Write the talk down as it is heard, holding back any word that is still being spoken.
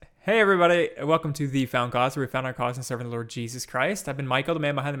Hey everybody, welcome to The Found Cause, where we found our cause in serving the Lord Jesus Christ. I've been Michael, the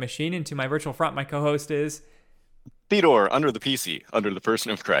man behind the machine, and to my virtual front, my co-host is, Theodore, under the PC, under the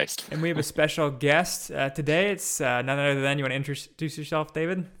person of Christ. and we have a special guest today. It's none other than, you want to introduce yourself,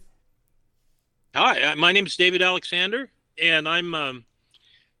 David? Hi, my name is David Alexander, and I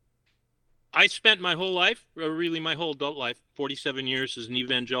spent my whole life, or really my whole adult life, 47 years as an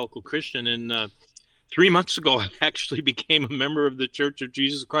evangelical Christian, and 3 months ago I actually became a member of the Church of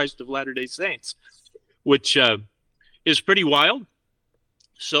Jesus Christ of Latter-day Saints, which is pretty wild.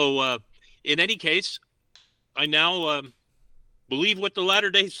 So in any case, I now believe what the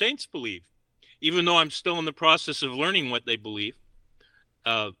Latter-day Saints believe, even though I'm still in the process of learning what they believe.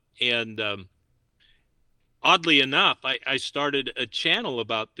 And oddly enough, I started a channel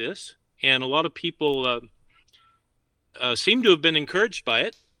about this, and a lot of people seem to have been encouraged by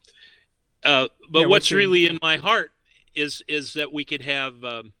it. But Yeah, what's really in my heart is that we could have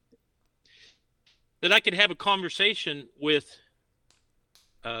that I could have a conversation with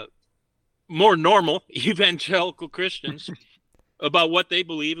more normal evangelical Christians about what they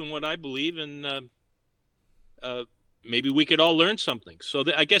believe and what I believe, and maybe we could all learn something. So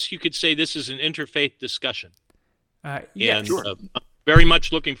I guess you could say this is an interfaith discussion. Yeah, And sure. I'm very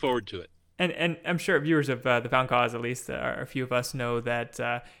much looking forward to it. And I'm sure viewers of The Found Cause, at least a few of us, know that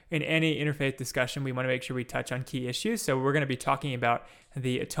in any interfaith discussion, we want to make sure we touch on key issues. So we're going to be talking about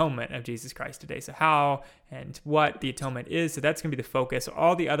the atonement of Jesus Christ today. So how and what the atonement is. So that's going to be the focus.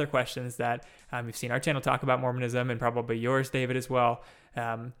 All the other questions that you've seen our channel talk about Mormonism, and probably yours, David, as well.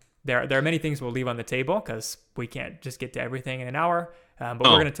 There are many things we'll leave on the table because we can't just get to everything in an hour. But we're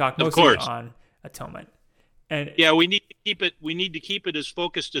going to talk mostly on atonement. And yeah, we need to keep it. We need to keep it as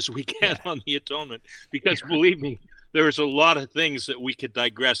focused as we can on the atonement, because believe me, there's a lot of things that we could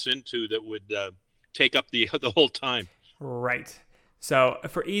digress into that would take up the whole time. Right. So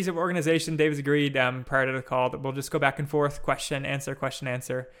for ease of organization, David's agreed prior to the call that we'll just go back and forth, question, answer, question,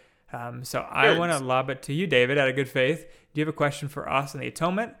 answer. So I want to lob it to you, David, out of good faith. Do you have a question for us on the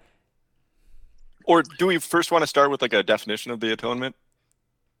atonement? Or do we first want to start with like a definition of the atonement?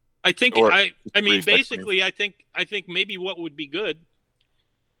 I think Or I mean, brief basically, I think maybe what would be good.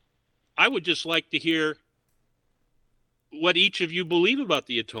 I would just like to hear what each of you believe about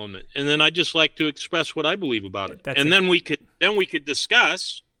the atonement, and then I'd just like to express what I believe about it, and then we could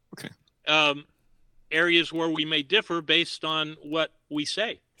discuss areas where we may differ based on what we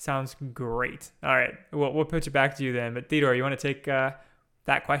say. Sounds great. All right, we'll put it back to you then. But Theodore, you want to take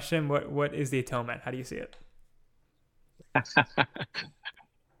that question? What is the atonement? How do you see it?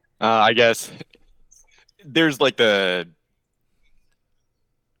 I guess there's like the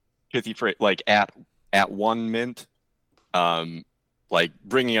pithy phrase, like at one mint, like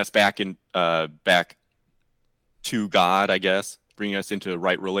bringing us back to God, I guess, bringing us into a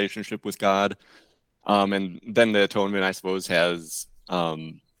right relationship with God. And then the atonement, I suppose, has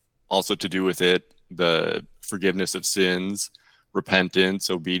also to do with it, the forgiveness of sins, repentance,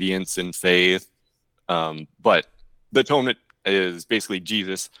 obedience, and faith. But the atonement is basically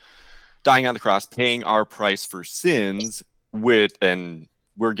Jesus dying on the cross, paying our price for sins, and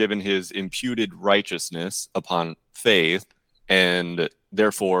we're given his imputed righteousness upon faith, and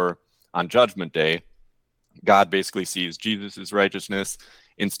therefore on Judgment Day, God basically sees Jesus' righteousness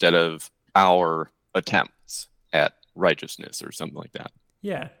instead of our attempts at righteousness or something like that.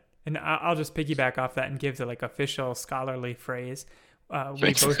 Yeah, and I'll just piggyback off that and give the official scholarly phrase.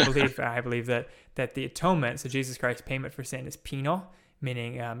 We both believe, I believe that the atonement, so Jesus Christ's payment for sin, is penal,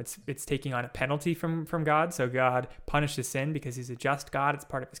 meaning it's taking on a penalty from God. So God punishes sin because he's a just God. It's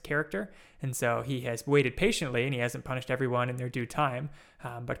part of his character. And so he has waited patiently, and he hasn't punished everyone in their due time.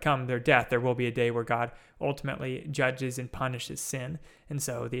 But come their death, there will be a day where God ultimately judges and punishes sin. And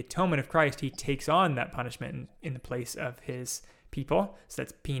so the atonement of Christ, he takes on that punishment in the place of his people. So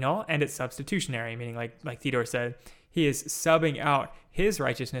that's penal, and it's substitutionary, meaning like Theodore said, he is subbing out his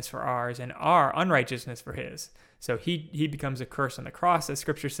righteousness for ours and our unrighteousness for his. So he becomes a curse on the cross, as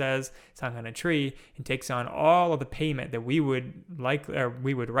Scripture says. It's hung on a tree and takes on all of the payment that we would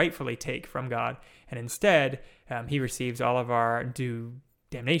rightfully take from God, and instead he receives all of our due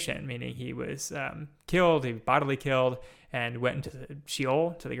damnation, meaning he was killed, he was bodily killed, and went into the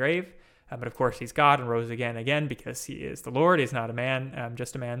Sheol, to the grave. But of course, he's God and rose again because he is the Lord. He's not a man,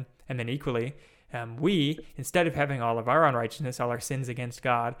 just a man. And then equally, we, instead of having all of our unrighteousness, all our sins against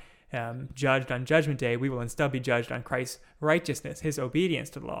God, judged on Judgment Day, we will instead be judged on Christ's righteousness, his obedience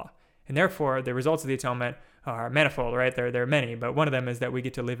to the law. And therefore, the results of the atonement are manifold, right? There are many, but one of them is that we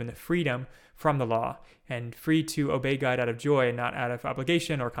get to live in the freedom from the law and free to obey God out of joy and not out of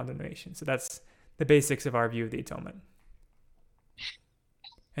obligation or condemnation. So that's the basics of our view of the atonement.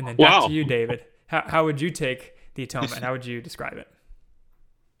 And then back Wow. to you, David. How would you take the atonement? How would you describe it?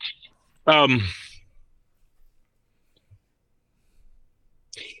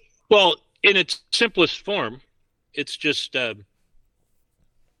 Well, in its simplest form, it's just 1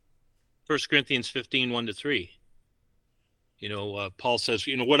 Corinthians 15, 1-3. Paul says,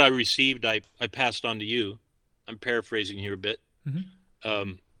 what I received, I passed on to you. I'm paraphrasing here a bit.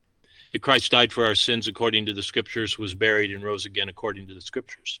 Mm-hmm. That Christ died for our sins according to the scriptures, was buried, and rose again according to the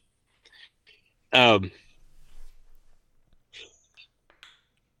scriptures. The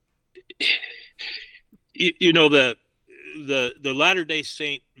Latter-day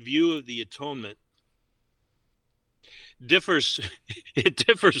Saint view of the atonement differs. It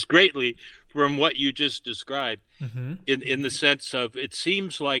differs greatly from what you just described, mm-hmm. in the sense of, it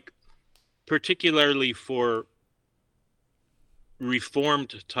seems like, particularly for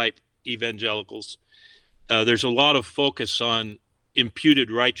Reformed type evangelicals, there's a lot of focus on imputed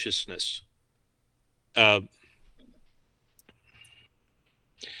righteousness. I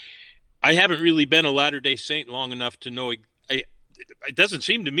haven't really been a Latter-day Saint long enough to know. It doesn't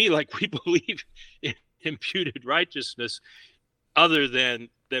seem to me like we believe in imputed righteousness, other than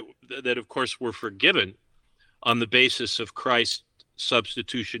that of course we're forgiven on the basis of Christ's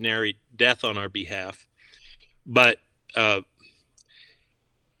substitutionary death on our behalf. But I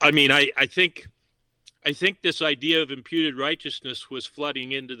think this idea of imputed righteousness was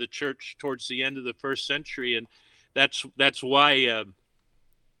flooding into the church towards the end of the first century, and that's why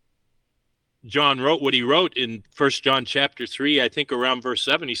John wrote what he wrote in 1 John chapter 3, I think around verse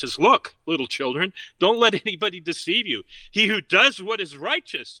 7. He says, "Look, little children, don't let anybody deceive you. He who does what is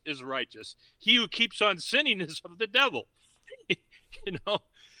righteous is righteous. He who keeps on sinning is of the devil."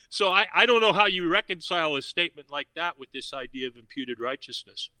 So I don't know how you reconcile a statement like that with this idea of imputed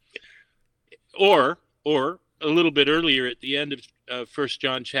righteousness. Or a little bit earlier, at the end of 1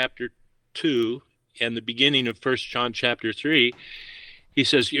 John chapter 2 and the beginning of 1 John chapter 3, he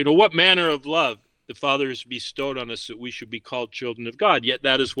says, "What manner of love the Father has bestowed on us, that we should be called children of God. Yet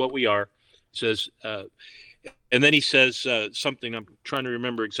that is what we are." He says, and then he says something, I'm trying to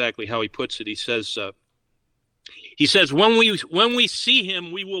remember exactly how he puts it. He says, when we see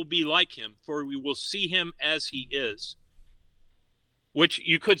him, we will be like him, for we will see him as he is. Which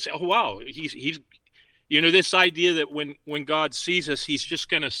you could say, oh, wow, he's this idea that when God sees us, he's just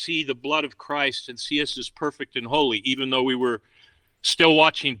going to see the blood of Christ and see us as perfect and holy, even though we were still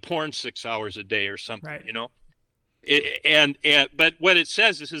watching porn 6 hours a day or something, right. But what it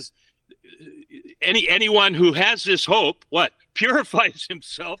says is anyone who has this hope, purifies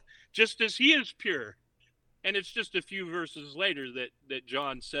himself just as he is pure. And it's just a few verses later that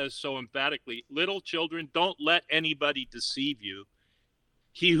John says so emphatically, "Little children, don't let anybody deceive you.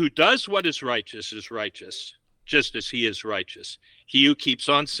 He who does what is righteous, just as he is righteous. He who keeps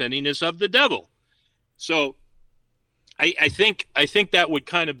on sinning is of the devil." So I think that would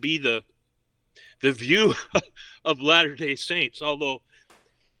kind of be the view of Latter-day Saints. Although,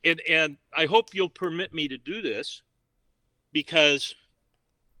 and I hope you'll permit me to do this, because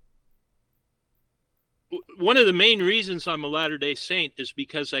one of the main reasons I'm a Latter-day Saint is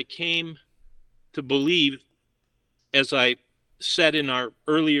because I came to believe, as I said in our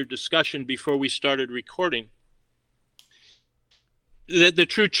earlier discussion before we started recording, that the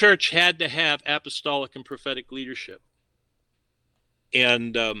true church had to have apostolic and prophetic leadership.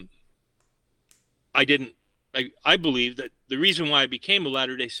 And I believe that the reason why I became a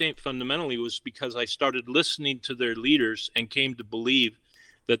Latter-day Saint fundamentally was because I started listening to their leaders and came to believe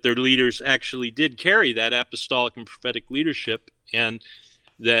that their leaders actually did carry that apostolic and prophetic leadership, and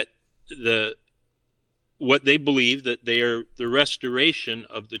that what they believe, that they are the restoration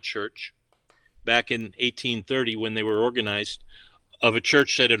of the church back in 1830, when they were organized, of a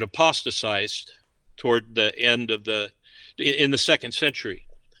church that had apostatized toward the end of in the second century.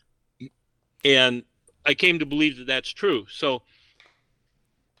 And I came to believe that that's true. So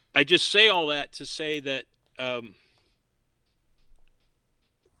I just say all that to say that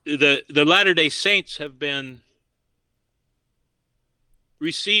the Latter-day Saints have been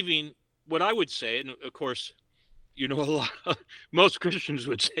receiving what I would say, and of course, most Christians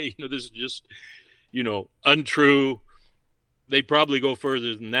would say, this is just, untrue. They'd probably go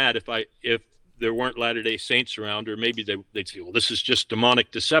further than that if there weren't Latter-day Saints around, or maybe they'd say, well, this is just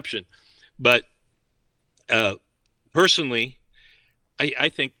demonic deception. But personally, I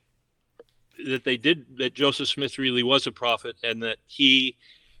think that Joseph Smith really was a prophet, and that he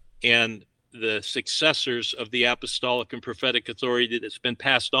and the successors of the apostolic and prophetic authority that's been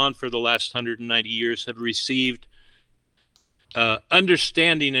passed on for the last 190 years have received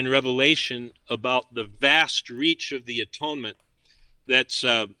understanding and revelation about the vast reach of the atonement that's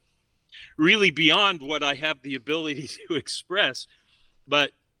really beyond what I have the ability to express,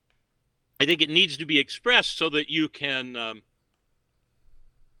 but I think it needs to be expressed so that you can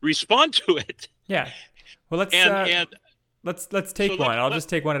respond to it. Yeah. Well, let's take one. I'll just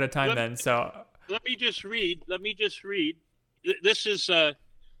take one at a time then. So let me just read. This is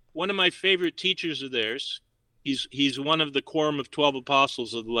one of my favorite teachers of theirs. He's one of the quorum of 12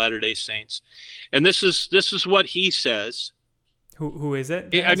 apostles of the Latter-day Saints, and this is what he says. Who is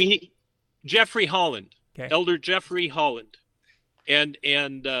it? I mean, Jeffrey Holland, okay. Elder Jeffrey Holland, and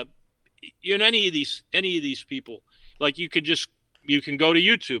you know, any of these people, like you can go to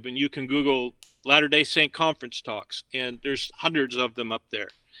YouTube and you can Google Latter-day Saint conference talks, and there's hundreds of them up there.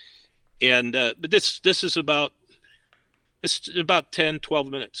 And but this is about 10, 12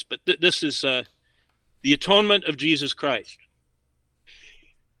 minutes. But this is the atonement of Jesus Christ.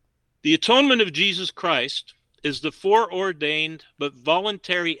 The atonement of Jesus Christ is the foreordained but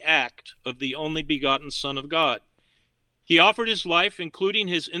voluntary act of the only begotten Son of God. He offered his life, including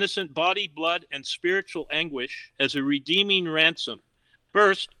his innocent body, blood, and spiritual anguish, as a redeeming ransom,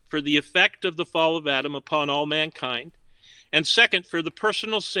 first, for the effect of the fall of Adam upon all mankind, and second, for the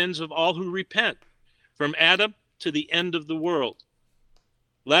personal sins of all who repent, from Adam to the end of the world.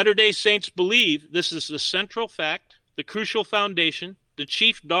 Latter-day Saints believe this is the central fact, the crucial foundation, the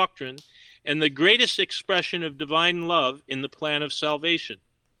chief doctrine, and the greatest expression of divine love in the plan of salvation.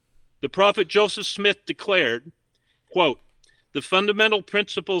 The prophet Joseph Smith declared, quote, "The fundamental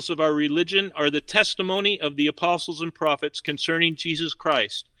principles of our religion are the testimony of the apostles and prophets concerning Jesus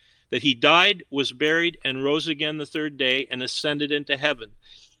Christ, that he died, was buried, and rose again the third day, and ascended into heaven.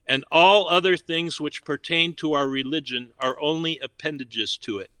 And all other things which pertain to our religion are only appendages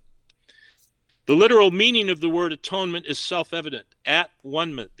to it." The literal meaning of the word atonement is self-evident.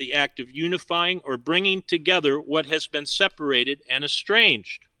 At-one-ment, the act of unifying or bringing together what has been separated and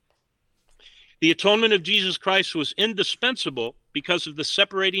estranged. The atonement of Jesus Christ was indispensable because of the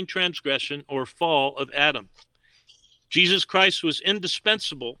separating transgression or fall of Adam. Jesus Christ was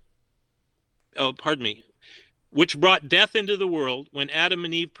indispensable, which brought death into the world when Adam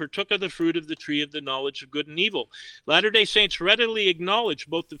and Eve partook of the fruit of the tree of the knowledge of good and evil. Latter-day Saints readily acknowledge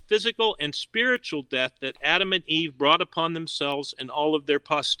both the physical and spiritual death that Adam and Eve brought upon themselves and all of their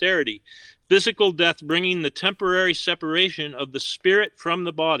posterity. Physical death bringing the temporary separation of the spirit from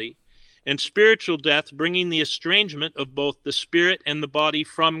the body, and spiritual death bringing the estrangement of both the spirit and the body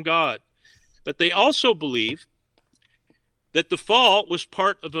from God. But they also believe that the fall was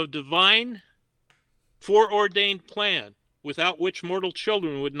part of a divine foreordained plan, without which mortal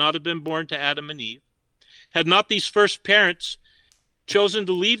children would not have been born to Adam and Eve. Had not these first parents chosen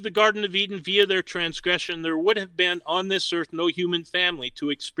to leave the Garden of Eden via their transgression, there would have been on this earth no human family to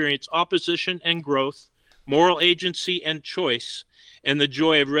experience opposition and growth, moral agency and choice, and the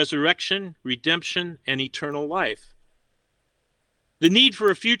joy of resurrection, redemption, and eternal life. The need for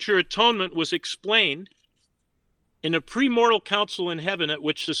a future atonement was explained in a premortal council in heaven at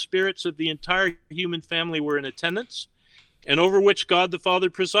which the spirits of the entire human family were in attendance and over which God the Father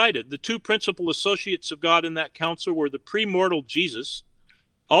presided. The two principal associates of God in that council were the premortal Jesus,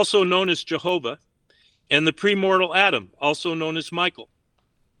 also known as Jehovah, and the premortal Adam, also known as Michael.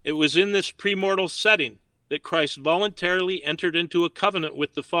 It was in this premortal setting that Christ voluntarily entered into a covenant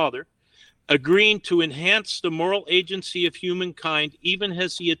with the Father, agreeing to enhance the moral agency of humankind even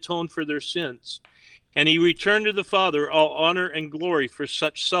as he atoned for their sins. And he returned to the Father all honor and glory for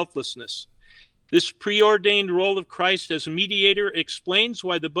such selflessness. This preordained role of Christ as mediator explains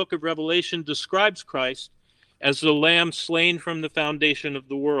why the book of Revelation describes Christ as the Lamb slain from the foundation of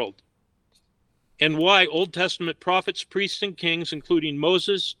the world, and why Old Testament prophets, priests, and kings, including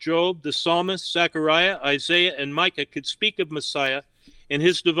Moses, Job, the psalmist, Zechariah, Isaiah, and Micah, could speak of Messiah in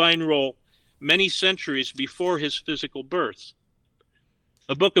his divine role many centuries before his physical birth.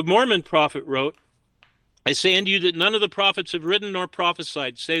 A Book of Mormon prophet wrote, "I say unto you that none of the prophets have written nor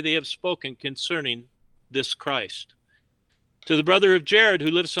prophesied, say they have spoken concerning this Christ." To the brother of Jared, who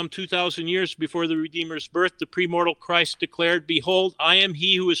lived some 2,000 years before the Redeemer's birth, the premortal Christ declared, "Behold, I am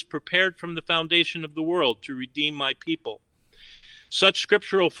he who is prepared from the foundation of the world to redeem my people." Such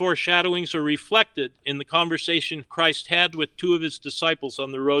scriptural foreshadowings are reflected in the conversation Christ had with two of his disciples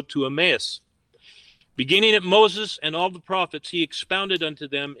on the road to Emmaus. Beginning at Moses and all the prophets, he expounded unto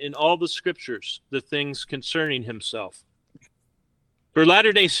them in all the scriptures the things concerning himself. For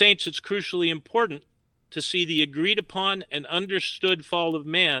Latter-day Saints, it's crucially important to see the agreed upon and understood fall of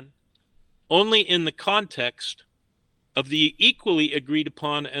man only in the context of the equally agreed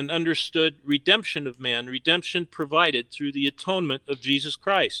upon and understood redemption of man, redemption provided through the atonement of Jesus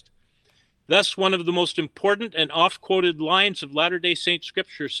Christ. Thus, one of the most important and oft-quoted lines of Latter-day Saint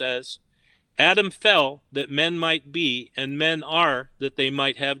scripture says, Adam fell that men might be, and men are that they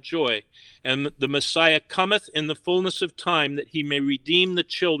might have joy. And the Messiah cometh in the fullness of time that he may redeem the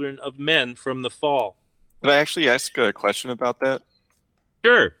children of men from the fall. Could I actually ask a question about that?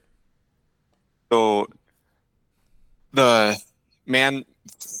 Sure. So the man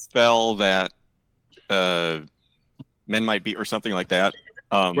fell that men might be, or something like that.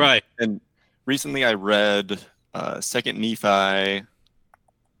 Right. And recently I read 2 Nephi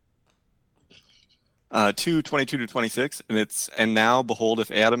 2:22-26, and now behold,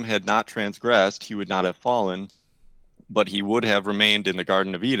 if Adam had not transgressed, he would not have fallen, but he would have remained in the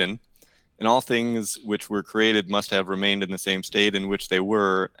Garden of Eden. And all things which were created must have remained in the same state in which they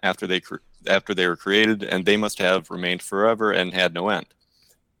were after they were created, and they must have remained forever and had no end.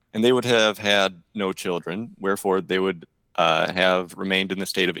 And they would have had no children, wherefore they would have remained in the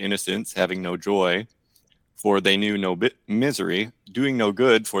state of innocence, having no joy, for they knew no misery, doing no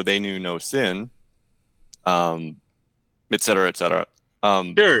good, for they knew no sin, et cetera, et cetera.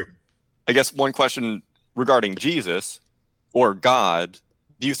 Sure. I guess one question regarding Jesus or God,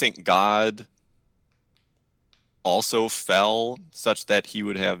 do you think God also fell such that he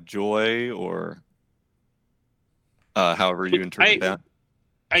would have joy, or however you interpret that?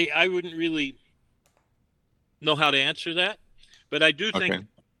 I wouldn't really know how to answer that, but I do think,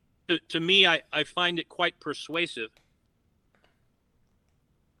 to me, I find it quite persuasive.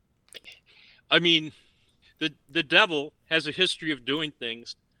 I mean, the devil has a history of doing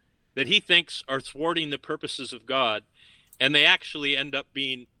things that he thinks are thwarting the purposes of God, and they actually end up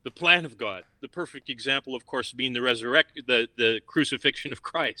being the plan of God. The perfect example, of course, being the crucifixion of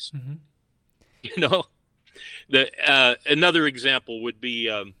Christ. Mm-hmm. You know, another example would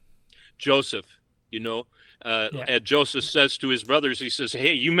be Joseph. You know, and Joseph says to his brothers, he says,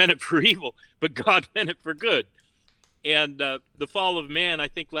 "Hey, you meant it for evil, but God meant it for good." And the fall of man, I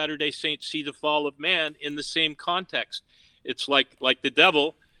think Latter-day Saints see the fall of man in the same context. It's like the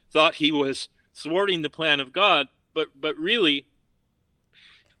devil thought he was thwarting the plan of God, but really,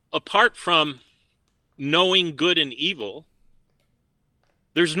 apart from knowing good and evil,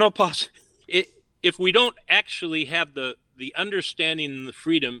 there's no if we don't actually have the understanding and the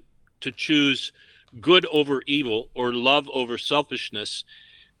freedom to choose good over evil or love over selfishness,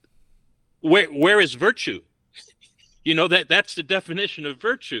 where is virtue? You know, that's the definition of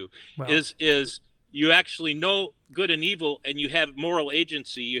virtue. Well, is you actually know good and evil, and you have moral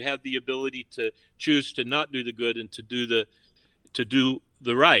agency. You have the ability to choose to not do the good and to do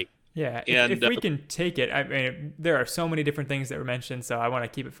the right. Yeah, if we can take it, I mean, there are so many different things that were mentioned, so I want to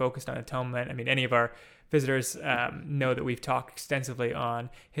keep it focused on atonement. I mean, any of our visitors know that we've talked extensively on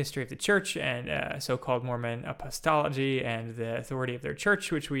history of the church and so-called Mormon apostology and the authority of their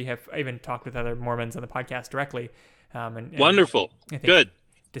church, which we have even talked with other Mormons on the podcast directly. And wonderful, good,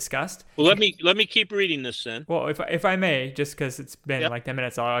 discussed. Well, let me keep reading this then. Well, if I may, just because it's been like 10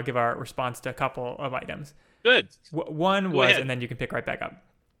 minutes, I'll give our response to a couple of items. Good. One was, and then you can pick right back up.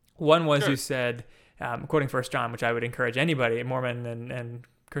 One was, you said, quoting 1 John, which I would encourage anybody, Mormon and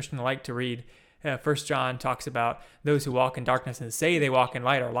Christian alike, to read. 1 John talks about those who walk in darkness and say they walk in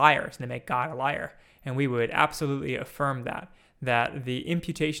light are liars, and they make God a liar. And we would absolutely affirm that the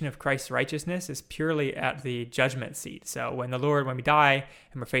imputation of Christ's righteousness is purely at the judgment seat. So when we die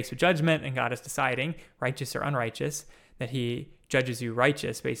and we're faced with judgment and God is deciding, righteous or unrighteous, that he judges you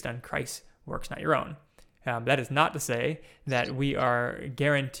righteous based on Christ's works, not your own. That is not to say that we are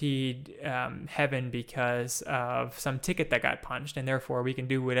guaranteed heaven because of some ticket that got punched, and therefore we can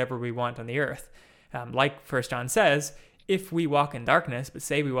do whatever we want on the earth. Like 1 John says, if we walk in darkness but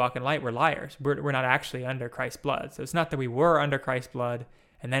say we walk in light, we're liars. We're not actually under Christ's blood. So it's not that we were under Christ's blood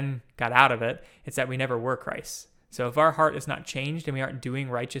and then got out of it. It's that we never were Christ's. So if our heart is not changed and we aren't doing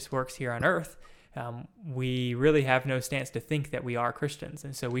righteous works here on earth, we really have no stance to think that we are Christians.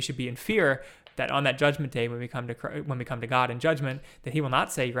 And so we should be in fear that on that judgment day, when we come to God in judgment, that he will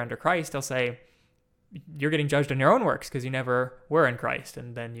not say you're under Christ. He'll say you're getting judged on your own works because you never were in Christ.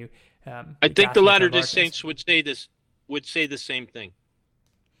 And then you I think the Latter-day Saints would say the same thing.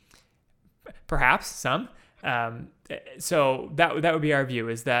 Perhaps some. So that would be our view,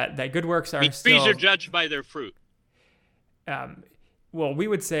 is that good works are trees are judged by their fruit. Well, we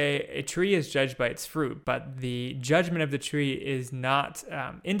would say a tree is judged by its fruit, but the judgment of the tree is not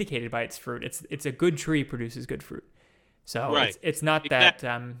indicated by its fruit. It's a good tree produces good fruit. So it's not that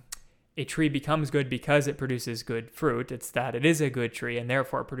a tree becomes good because it produces good fruit. It's that it is a good tree and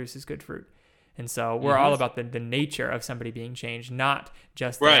therefore it produces good fruit. And so we're all about the nature of somebody being changed, not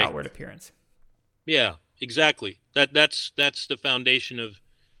just the outward appearance. Yeah, exactly. That's the foundation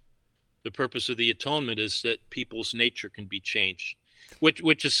the purpose of the atonement is that people's nature can be changed,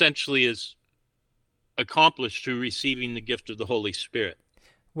 which essentially is accomplished through receiving the gift of the Holy Spirit.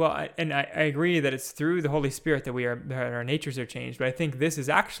 Well, I agree that it's through the Holy Spirit that that our natures are changed. But I think this is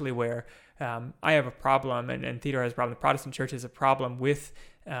actually where I have a problem, and Theodore has a problem. The Protestant Church has a problem with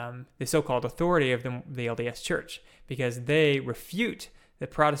the so-called authority of the LDS Church, because they refute the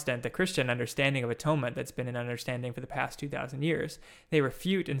Christian understanding of atonement that's been an understanding for the past 2,000 years. They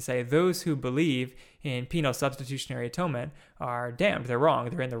refute and say those who believe in penal substitutionary atonement are damned. They're wrong.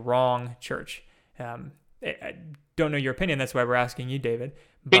 They're in the wrong church. I don't know your opinion. That's why we're asking you, David.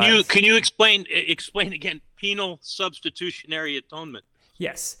 But, can you explain again penal substitutionary atonement?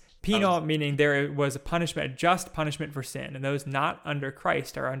 Yes. Penal meaning there was a punishment, a just punishment for sin, and those not under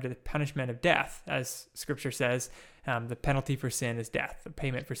Christ are under the punishment of death, as Scripture says. The penalty for sin is death. The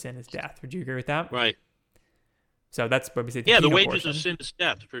payment for sin is death. Would you agree with that? Right. So that's what we say. The wages of sin is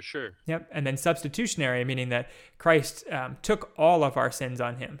death, for sure. Yep. And then substitutionary, meaning that Christ took all of our sins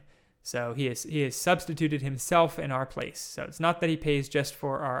on him. So he has substituted himself in our place. So it's not that he pays just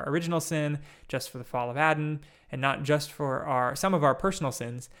for our original sin, just for the fall of Adam, and not just for some of our personal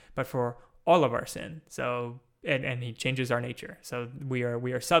sins, but for all of our sin. So and he changes our nature. So we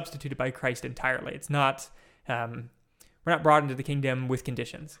are substituted by Christ entirely. It's not we're not brought into the kingdom with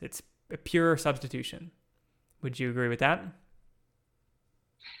conditions. It's a pure substitution. Would you agree with that?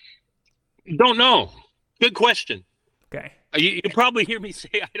 Don't know. Good question. Okay. You probably hear me say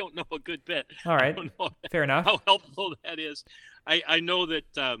I don't know a good bit. All right. I don't know fair enough. How helpful that is. I know that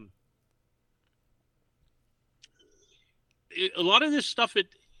a lot of this stuff,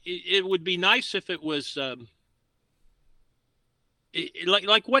 it would be nice if it was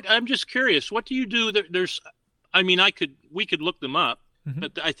like what, I'm just curious, what do you do? We could look them up,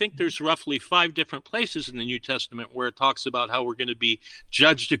 but I think there's roughly 5 different places in the New Testament where it talks about how we're going to be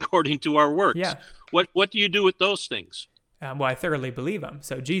judged according to our works. Yeah. What do you do with those things? Well, I thoroughly believe them.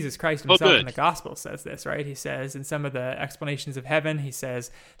 So Jesus Christ himself in the gospel says this, right? He says in some of the explanations of heaven, he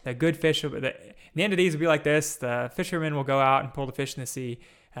says the good fish, in the end of these will be like this. The fishermen will go out and pull the fish in the sea,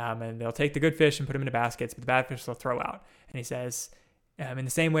 and they'll take the good fish and put them into baskets, but the bad fish they'll throw out. And he says, in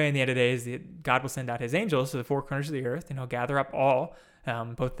the same way, in the end of days, God will send out his angels to the 4 corners of the earth, and he'll gather up all,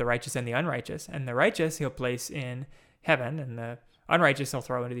 both the righteous and the unrighteous. And the righteous he'll place in heaven, and the unrighteous he'll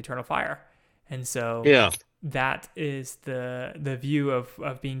throw into the eternal fire. And so that is the view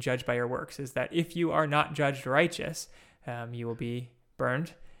of being judged by your works, is that if you are not judged righteous, you will be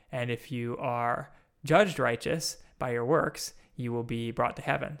burned. And if you are judged righteous by your works, you will be brought to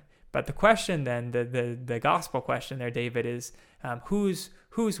heaven. But the question then, the gospel question there, David, is whose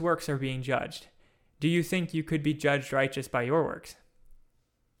works are being judged? Do you think you could be judged righteous by your works?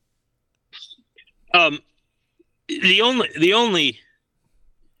 The only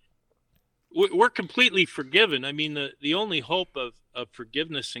we're completely forgiven. I mean, the only hope of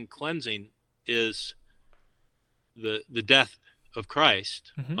forgiveness and cleansing is the death of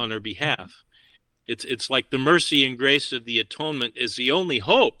Christ on our behalf. It's like the mercy and grace of the atonement is the only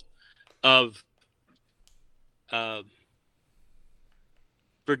hope of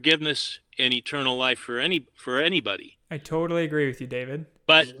forgiveness and eternal life for anybody. I totally agree with you, David.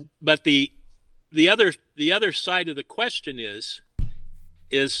 But the other side of the question is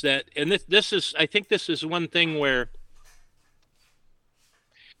that, and this is, I think this is one thing where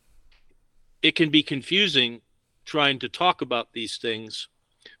it can be confusing trying to talk about these things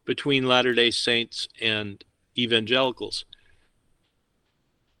between Latter-day Saints and evangelicals.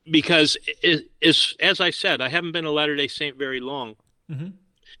 Because as I said, I haven't been a Latter-day Saint very long.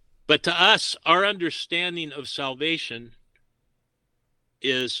 But to us, our understanding of salvation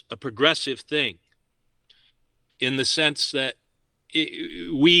is a progressive thing, in the sense that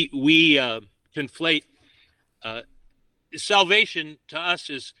we conflate salvation to us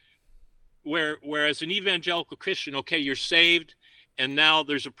is whereas an evangelical Christian, okay, you're saved, and now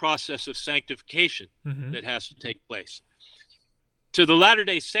there's a process of sanctification that has to take place. To the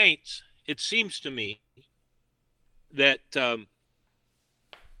Latter-day Saints, it seems to me that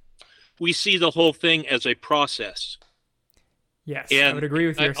we see the whole thing as a process. Yes, and I would agree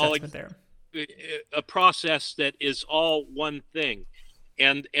with your assessment there. A process that is all one thing,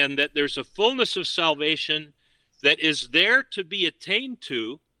 and that there's a fullness of salvation that is there to be attained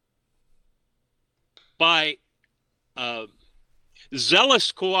to by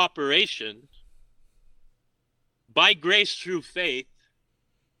zealous cooperation, by grace through faith,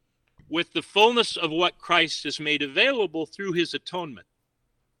 with the fullness of what Christ has made available through his atonement.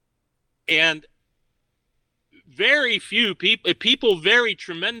 And very few people vary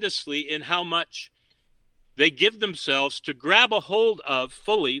tremendously in how much they give themselves to grab a hold of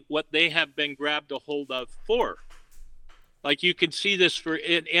fully what they have been grabbed a hold of for. Like you can see this for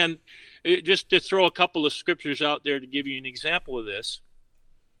it, and just to throw a couple of scriptures out there to give you an example of this.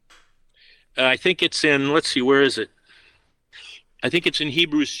 I think it's in, let's see, where is it? I think it's in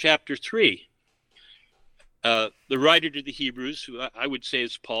Hebrews chapter 3. The writer to the Hebrews, who I would say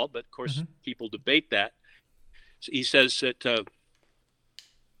is Paul, but of course people debate that. So he says that,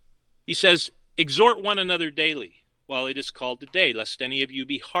 exhort one another daily while it is called today, lest any of you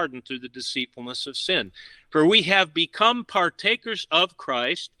be hardened through the deceitfulness of sin. For we have become partakers of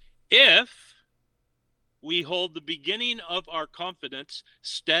Christ if we hold the beginning of our confidence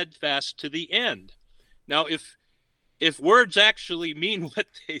steadfast to the end. Now, if words actually mean what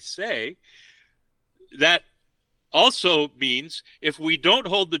they say, that also means if we don't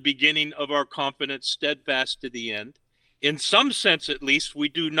hold the beginning of our confidence steadfast to the end, in some sense at least, we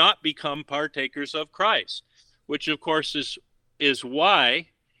do not become partakers of Christ, which of course is why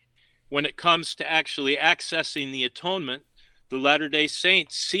when it comes to actually accessing the atonement, the Latter-day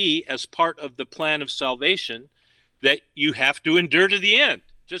Saints see as part of the plan of salvation that you have to endure to the end.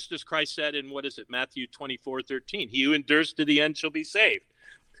 Just as Christ said in, Matthew 24:13, he who endures to the end shall be saved.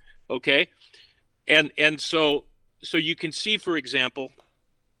 Okay? And so you can see, for example,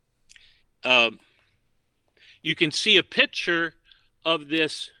 you can see a picture of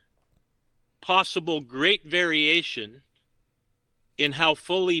this possible great variation in how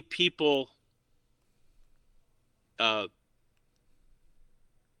fully people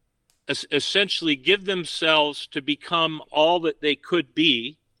essentially give themselves to become all that they could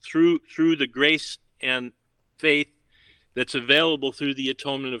be through the grace and faith that's available through the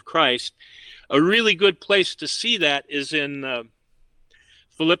atonement of Christ. A really good place to see that is in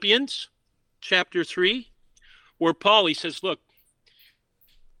Philippians chapter 3, where Paul, he says, look,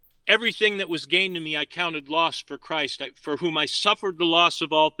 everything that was gained to me I counted loss for Christ, for whom I suffered the loss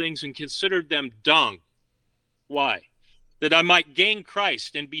of all things and considered them dung. Why? That I might gain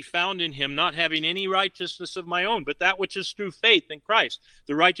Christ and be found in him, not having any righteousness of my own, but that which is through faith in Christ,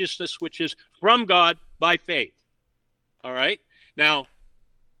 the righteousness which is from God by faith. All right? Now,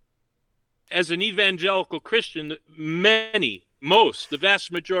 as an evangelical Christian, the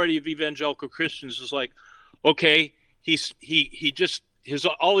vast majority of evangelical Christians is like, okay,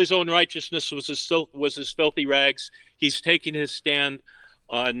 all his own righteousness was his filthy rags. He's taking his stand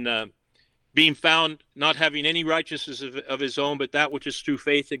on being found not having any righteousness of his own, but that which is through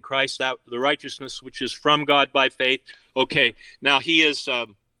faith in Christ, that the righteousness which is from God by faith. Okay, now he is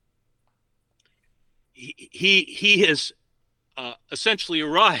he has essentially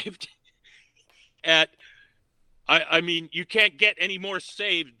arrived at. I mean, you can't get any more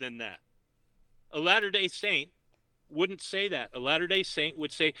saved than that. A Latter-day Saint wouldn't say that. A Latter-day Saint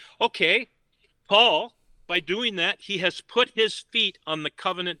would say, okay, Paul, by doing that, he has put his feet on the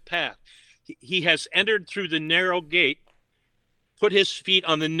covenant path. He has entered through the narrow gate, put his feet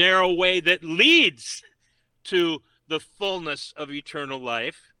on the narrow way that leads to the fullness of eternal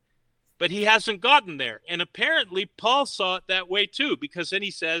life, but he hasn't gotten there. And apparently Paul saw it that way too, because then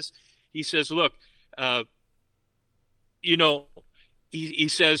he says, look, he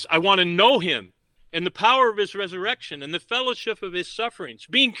says, I want to know him and the power of his resurrection and the fellowship of his sufferings,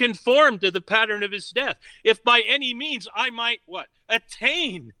 being conformed to the pattern of his death, if by any means I might,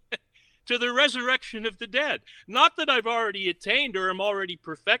 attain to the resurrection of the dead. Not that I've already attained or am already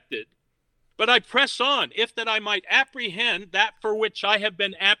perfected, but I press on, if that I might apprehend that for which I have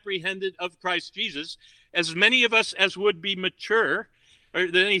been apprehended of Christ Jesus, as many of us as would be mature. Or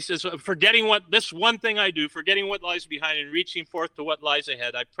then he says, forgetting this one thing I do, forgetting what lies behind and reaching forth to what lies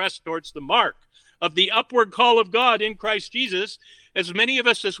ahead, I press towards the mark of the upward call of God in Christ Jesus. As many of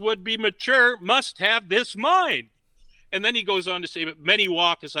us as would be mature must have this mind. And then he goes on to say, but many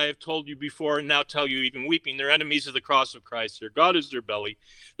walk, as I have told you before, and now tell you, even weeping, they're enemies of the cross of Christ. Their God is their belly.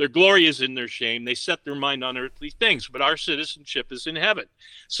 Their glory is in their shame. They set their mind on earthly things, but our citizenship is in heaven.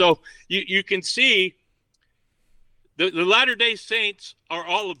 So you can see the Latter-day Saints are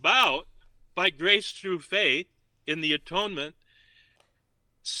all about, by grace through faith in the atonement,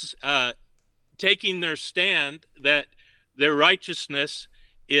 taking their stand that their righteousness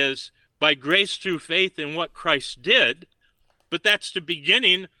is by grace through faith in what Christ did, but that's the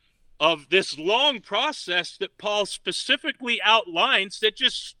beginning of this long process that Paul specifically outlines that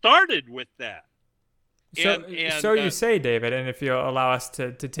just started with that. So you say, David, and if you'll allow us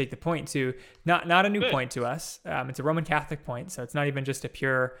to take the point to, not a new point to us, it's a Roman Catholic point, so it's not even just a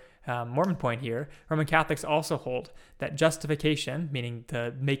pure Mormon point here, Roman Catholics also hold that justification, meaning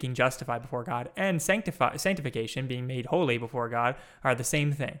the making justified before God, and sanctification, being made holy before God, are the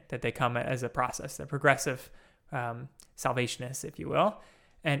same thing, that they come as a process, the progressive salvationists, if you will.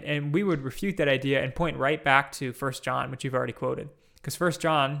 And we would refute that idea and point right back to 1 John, which you've already quoted. Because 1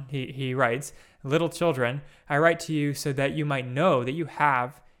 John, he writes, "Little children, I write to you so that you might know that you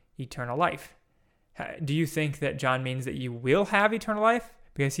have eternal life." Do you think that John means that you will have eternal life?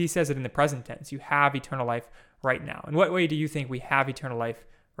 Because he says it in the present tense. You have eternal life right now. In what way do you think we have eternal life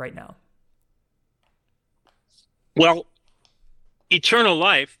right now? Well, eternal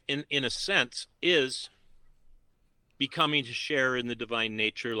life, in a sense, is becoming to share in the divine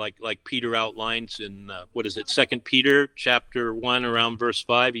nature, like Peter outlines in Second Peter chapter 1, around verse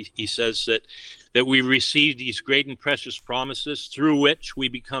 5. He says that we receive these great and precious promises through which we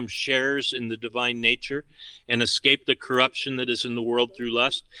become sharers in the divine nature and escape the corruption that is in the world through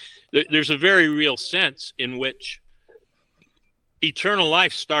lust. There's a very real sense in which eternal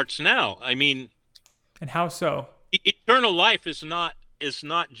life starts now. I mean, and how so? Eternal life is not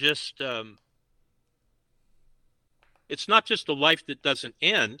just it's not just a life that doesn't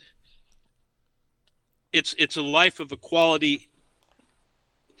end. It's a life of equality.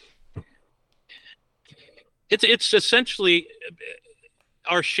 It's essentially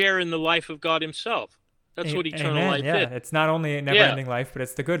our share in the life of God himself. That's what eternal life is. It's not only a never-ending life, but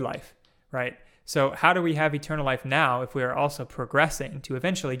it's the good life, right? So how do we have eternal life now if we are also progressing to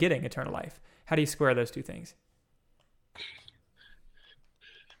eventually getting eternal life? How do you square those two things?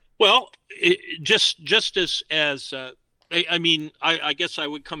 Well, just as I mean, I guess I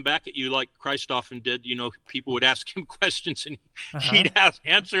would come back at you like Christ often did. You know, people would ask him questions and he'd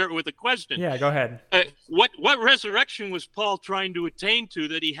answer it with a question. Yeah, go ahead. What resurrection was Paul trying to attain to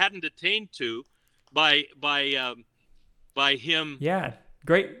that he hadn't attained to by him? Yeah,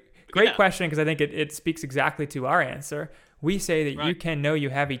 great question, because I think it speaks exactly to our answer. We say that you can know you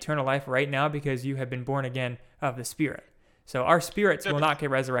have eternal life right now because you have been born again of the Spirit. So our spirits will not get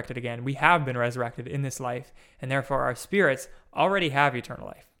resurrected again. We have been resurrected in this life, and therefore our spirits already have eternal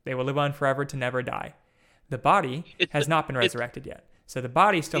life. They will live on forever to never die. The body has not been resurrected yet. So the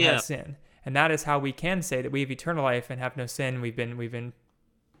body still has sin, and that is how we can say that we have eternal life and have no sin. We've been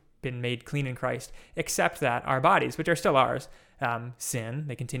made clean in Christ, except that our bodies, which are still ours, sin.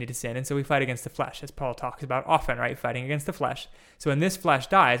 They continue to sin, and so we fight against the flesh, as Paul talks about often, right? Fighting against the flesh. So when this flesh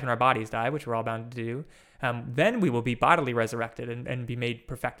dies, when our bodies die, which we're all bound to do, then we will be bodily resurrected and be made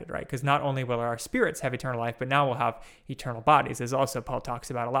perfected, right? Because not only will our spirits have eternal life, but now we'll have eternal bodies, as also Paul talks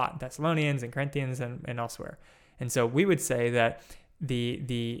about a lot in Thessalonians and Corinthians and elsewhere. And so we would say that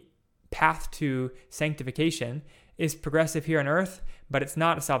the path to sanctification is progressive here on earth, but it's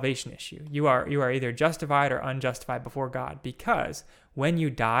not a salvation issue. You are either justified or unjustified before God, because when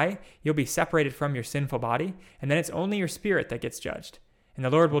you die, you'll be separated from your sinful body, and then it's only your spirit that gets judged. And the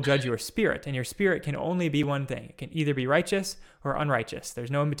Lord will judge your spirit, and your spirit can only be one thing. It can either be righteous or unrighteous.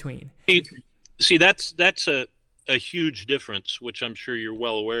 There's no in between. See, that's a huge difference, which I'm sure you're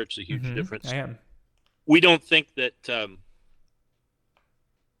well aware it's a huge difference. I am. We don't think that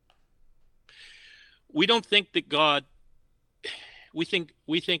God. We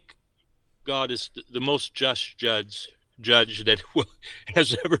think God is the most just judge that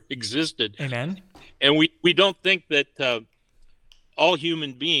has ever existed. Amen. And we don't think that all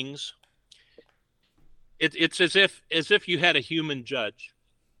human beings. It's as if you had a human judge.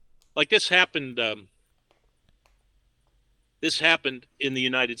 Like this happened. This happened in the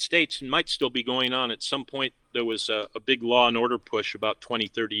United States and might still be going on. At some point, there was a big law and order push about 20,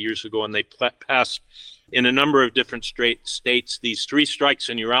 30 years ago, and they passed in a number of different states these 3 strikes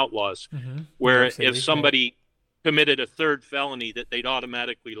and you're outlaws, where if somebody committed a third felony, that they'd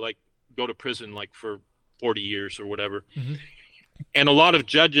automatically go to prison for 40 years or whatever. And a lot of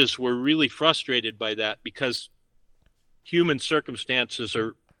judges were really frustrated by that, because human circumstances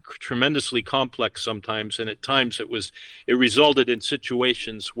are tremendously complex sometimes, and at times it resulted in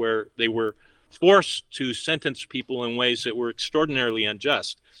situations where they were forced to sentence people in ways that were extraordinarily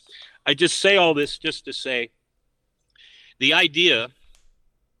unjust. I just say all this just to say the idea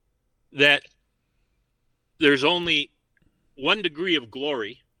that there's only one degree of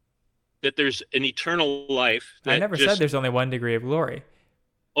glory, that there's an eternal life. I never said there's only one degree of glory.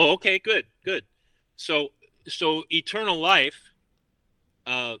 Oh, okay, good. So eternal life,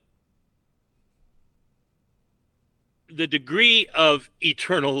 the degree of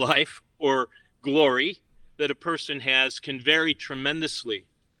eternal life or glory that a person has can vary tremendously.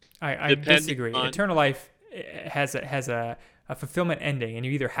 I disagree. Eternal life has a fulfillment ending, and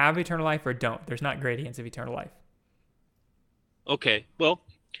you either have eternal life or don't. There's not gradients of eternal life. Okay, well,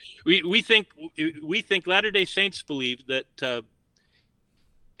 We think Latter-day Saints believe that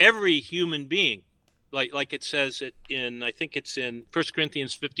every human being, like it says it in, I think it's in 1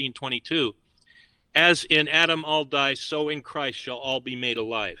 Corinthians 15:22, as in Adam all die, so in Christ shall all be made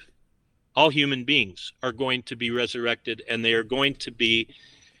alive. All human beings are going to be resurrected, and they are going to be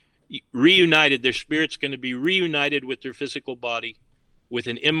reunited. Their spirit's going to be reunited with their physical body, with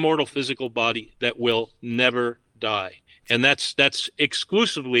an immortal physical body that will never die. And that's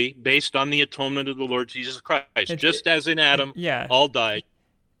exclusively based on the atonement of the Lord Jesus Christ. Just as in Adam all died,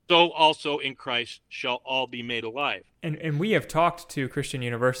 so also in Christ shall all be made alive. And we have talked to Christian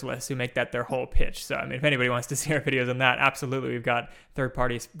Universalists who make that their whole pitch. So, I mean, if anybody wants to see our videos on that, absolutely, we've got third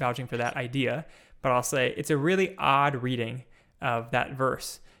parties vouching for that idea. But I'll say it's a really odd reading of that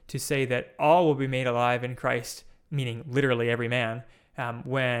verse to say that all will be made alive in Christ, meaning literally every man,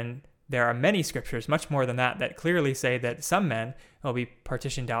 when there are many scriptures, much more than that, that clearly say that some men will be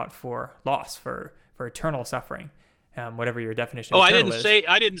partitioned out for loss, for eternal suffering. Whatever your definition of eternal is.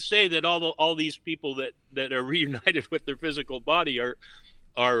 I didn't say that all these people that are reunited with their physical body are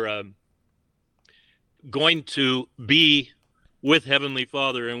going to be with Heavenly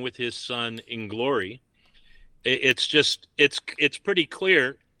Father and with His Son in glory. It's pretty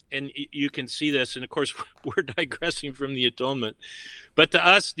clear, and you can see this. And of course, we're digressing from the atonement, but to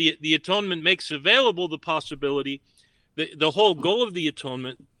us, the atonement makes available the possibility. The whole goal of the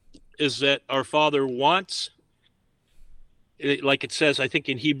atonement is that our Father wants, like it says, I think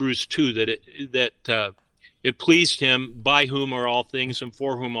in Hebrews 2, that it pleased Him, by whom are all things and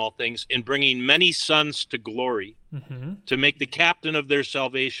for whom all things, in bringing many sons to glory, to make the captain of their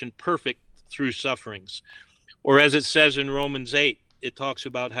salvation perfect through sufferings. Or as it says in Romans 8, it talks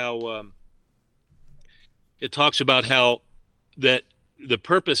about how that the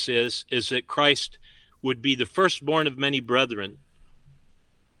purpose is that Christ would be the firstborn of many brethren,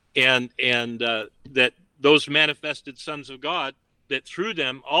 and that those manifested sons of God, that through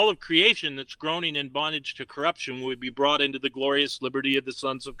them all of creation that's groaning in bondage to corruption would be brought into the glorious liberty of the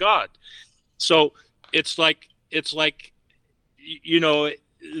sons of God. So it's like you know,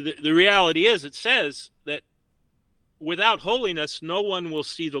 the reality is, it says that without holiness no one will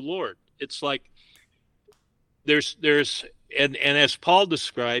see the Lord. It's like there's and as Paul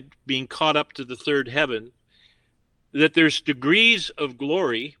described, being caught up to the third heaven, that there's degrees of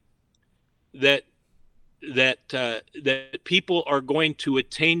glory that people are going to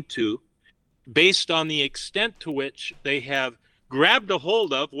attain to based on the extent to which they have grabbed a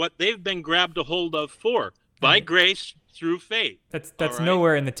hold of what they've been grabbed a hold of for, by grace through faith. That's right?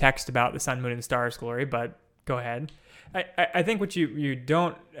 Nowhere in the text about the sun, moon, and stars glory, but go ahead. I think what you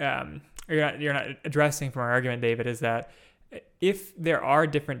don't you're not addressing from our argument, David, is that if there are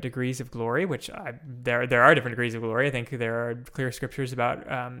different degrees of glory, which there are different degrees of glory. I think there are clear scriptures about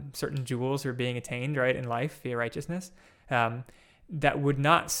certain jewels are being attained, right, in life via righteousness, that would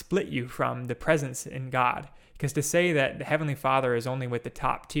not split you from the presence in God. Because to say that the Heavenly Father is only with the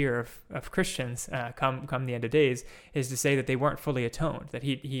top tier of Christians come the end of days is to say that they weren't fully atoned, that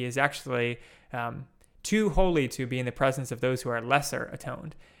he is actually too holy to be in the presence of those who are lesser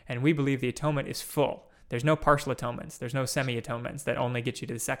atoned. And we believe the atonement is full. There's no partial atonements. There's no semi-atonements that only get you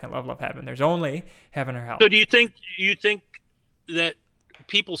to the second level of heaven. There's only heaven or hell. So do you think that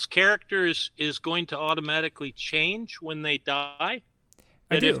people's character is going to automatically change when they die?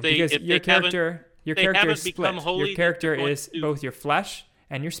 I do, because your character is split. Holy, your character is both your flesh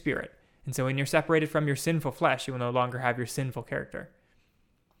and your spirit. And so when you're separated from your sinful flesh, you will no longer have your sinful character.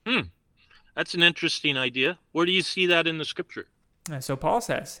 That's an interesting idea. Where do you see that in the scripture? So Paul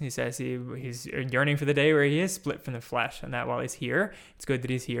says, he's yearning for the day where he is split from the flesh, and that while he's here, it's good that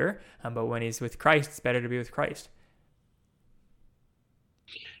he's here, but when he's with Christ, it's better to be with Christ.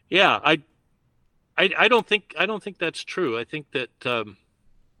 Yeah, I don't think that's true. I think that.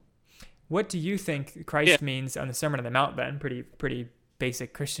 What do you think Christ means on the Sermon on the Mount then? Pretty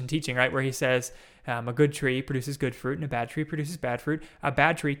basic Christian teaching, right? Where he says a good tree produces good fruit and a bad tree produces bad fruit. A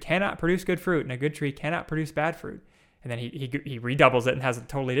bad tree cannot produce good fruit and a good tree cannot produce bad fruit. And then he redoubles it and has a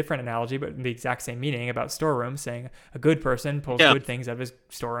totally different analogy, but the exact same meaning about storerooms, saying a good person pulls good things out of his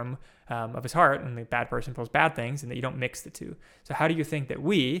storeroom of his heart, and the bad person pulls bad things, and that you don't mix the two. So how do you think that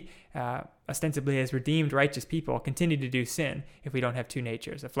we, ostensibly as redeemed, righteous people, continue to do sin if we don't have two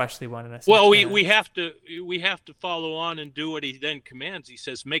natures, a fleshly one and a well, we have to follow on and do what he then commands. He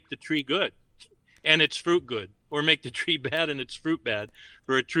says, make the tree good and its fruit good, or make the tree bad and its fruit bad,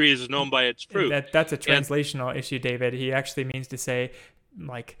 for a tree is known by its fruit. That's a translational issue, David. He actually means to say,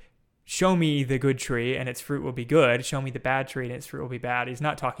 like, show me the good tree and its fruit will be good. Show me the bad tree and its fruit will be bad. He's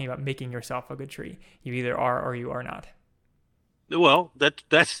not talking about making yourself a good tree. You either are or you are not. Well, that's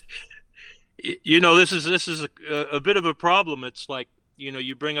this is a bit of a problem. It's like,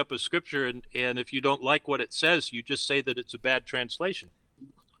 you bring up a scripture, and if you don't like what it says, you just say that it's a bad translation.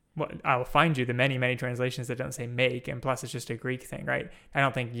 Well, I will find you the many, many translations that don't say make, and plus it's just a Greek thing, right? I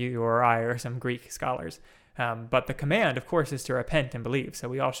don't think you or I are some Greek scholars. But the command, of course, is to repent and believe. So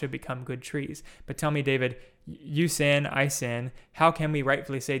we all should become good trees. But tell me, David, you sin, I sin. How can we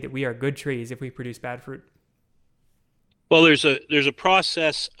rightfully say that we are good trees if we produce bad fruit? Well, there's a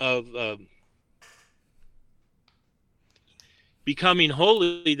process of becoming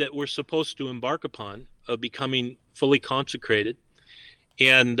holy that we're supposed to embark upon, of becoming fully consecrated.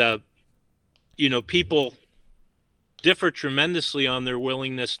 And, people differ tremendously on their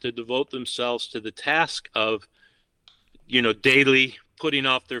willingness to devote themselves to the task of, daily putting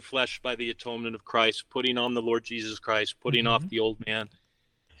off their flesh by the atonement of Christ, putting on the Lord Jesus Christ, putting off the old man.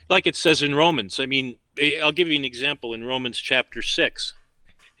 Like it says in Romans. I mean, I'll give you an example. In Romans chapter 6,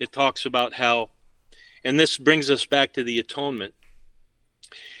 it talks about how, and this brings us back to the atonement.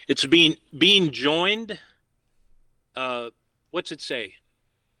 It's being joined. What's it say?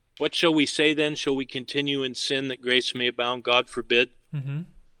 What shall we say then? Shall we continue in sin that grace may abound? God forbid. Mm-hmm.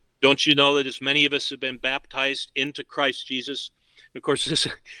 Don't you know that as many of us have been baptized into Christ Jesus? Of course,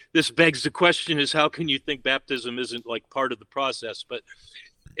 this begs the question is, how can you think baptism isn't like part of the process? But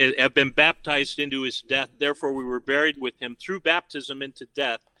have been baptized into his death. Therefore, we were buried with him through baptism into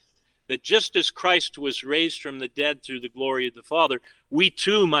death, that just as Christ was raised from the dead through the glory of the Father, we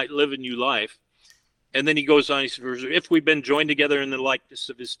too might live a new life. And then he goes on, he says, if we've been joined together in the likeness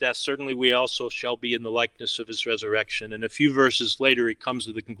of his death, certainly we also shall be in the likeness of his resurrection. And a few verses later, he comes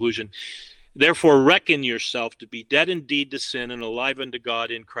to the conclusion, therefore reckon yourself to be dead indeed to sin and alive unto God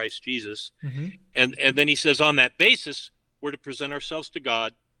in Christ Jesus. Mm-hmm. And then he says, on that basis, we're to present ourselves to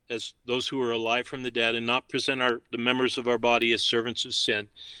God as those who are alive from the dead, and not present the members of our body as servants of sin.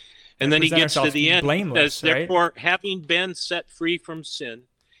 And then he gets to the end, says, therefore, right? Having been set free from sin,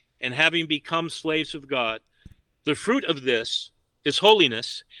 and having become slaves of God, the fruit of this is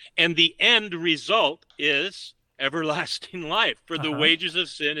holiness, and the end result is everlasting life. For the wages of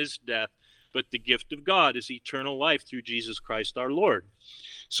sin is death, but the gift of God is eternal life through Jesus Christ our Lord.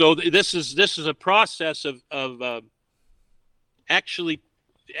 So this is a process of actually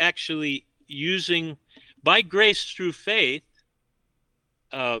using, by grace through faith,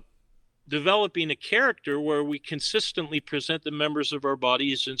 developing a character where we consistently present the members of our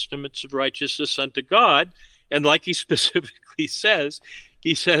body as instruments of righteousness unto God. And like he specifically says,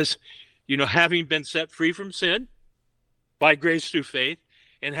 he says, having been set free from sin by grace through faith,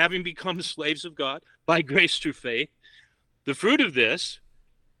 and having become slaves of God by grace through faith, the fruit of this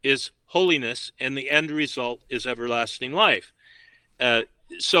is holiness, and the end result is everlasting life.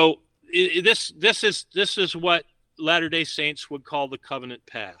 So this is what Latter-day Saints would call the covenant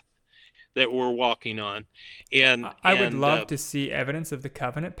path that we're walking on. And I would love to see evidence of the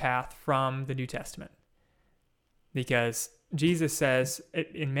covenant path from the New Testament, because Jesus says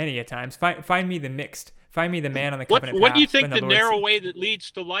in many a times, find me the man on the covenant path. What do you think the narrow way that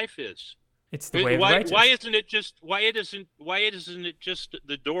leads to life is? It's the way of the righteous. Why isn't it just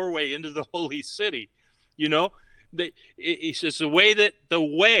the doorway into the holy city? He says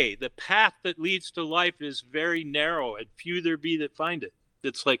the path that leads to life is very narrow, and few there be that find it.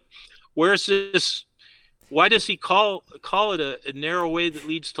 It's like, where's this? Why does he call it a narrow way that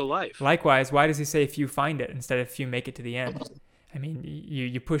leads to life? Likewise, why does he say few find it instead of few make it to the end? I mean,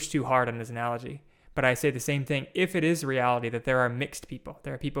 you push too hard on this analogy. But I say the same thing. If it is reality that there are mixed people,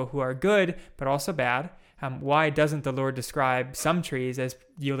 there are people who are good but also bad, why doesn't the Lord describe some trees as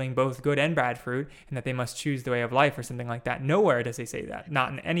yielding both good and bad fruit, and that they must choose the way of life or something like that? Nowhere does he say that.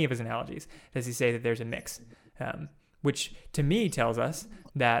 Not in any of his analogies does he say that there's a mix. Which to me tells us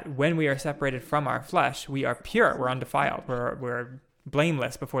that when we are separated from our flesh, we are pure, we're undefiled, we're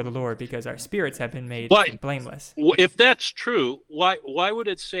blameless before the Lord, because our spirits have been made blameless. If that's true, why would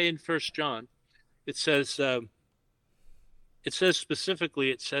it say in 1 John, it says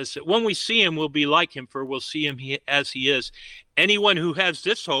specifically, it says that when we see him, we'll be like him, for we'll see him as he is. Anyone who has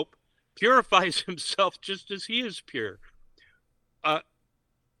this hope purifies himself just as he is pure.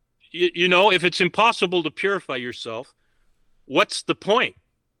 If it's impossible to purify yourself, what's the point?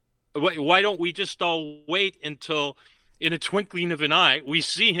 Why don't we just all wait until, in a twinkling of an eye, we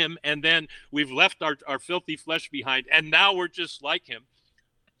see him, and then we've left our filthy flesh behind, and now we're just like him?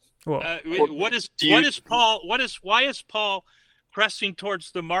 Why is Paul pressing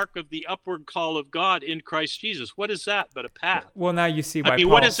towards the mark of the upward call of God in Christ Jesus? What is that but a path? Well, now you see why.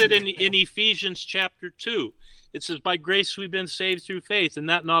 What is it in Ephesians chapter 2? It says, by grace we've been saved through faith, and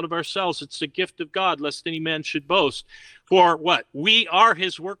that not of ourselves. It's the gift of God, lest any man should boast. For what? We are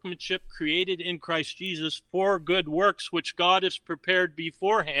his workmanship, created in Christ Jesus for good works, which God has prepared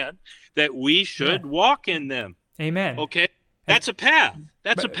beforehand that we should walk in them. Amen. Okay? That's a path.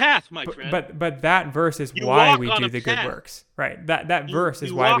 That's a path, my friend. But that verse is You why walk we on do a the good path. works. Right. That verse is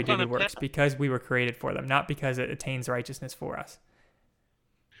you why we walk do on the a works, path. because we were created for them, not because it attains righteousness for us.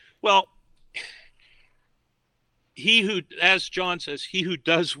 Well, he who, as John says, he who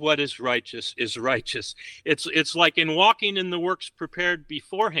does what is righteous is righteous. It's like in walking in the works prepared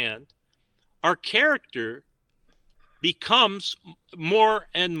beforehand, our character becomes more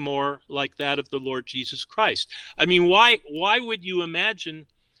and more like that of the Lord Jesus Christ. I mean, why would you imagine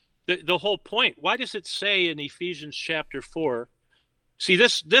the whole point? Why does it say in Ephesians chapter 4? See,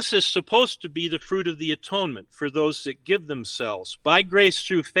 this is supposed to be the fruit of the atonement for those that give themselves by grace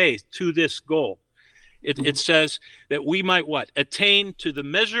through faith to this goal. It says that we might what? Attain to the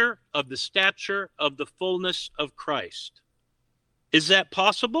measure of the stature of the fullness of Christ. Is that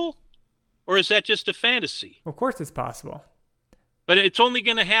possible? Or is that just a fantasy? Of course it's possible. But it's only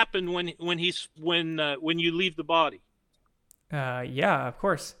going to happen when you leave the body. Yeah, of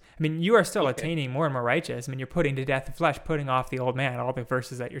course. I mean, you are still Okay. attaining more and more righteous. I mean, you're putting to death the flesh, putting off the old man, all the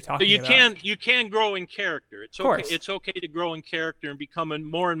verses that you're talking about. You can grow in character. It's Of course. okay. It's okay to grow in character and become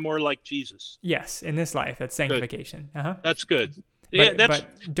more and more like Jesus. Yes, in this life, that's sanctification. Uh-huh. That's good. But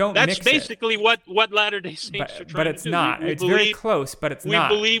don't that's mix it. basically what Latter-day Saints are trying But it's to do. not. It's very close, but it's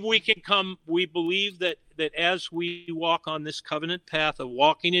not. We believe that as we walk on this covenant path of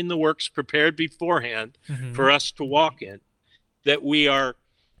walking in the works prepared beforehand for us to walk in, that we are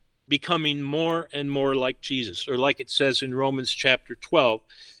becoming more and more like Jesus, or like it says in Romans chapter 12,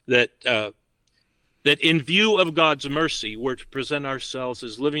 that in view of God's mercy, we're to present ourselves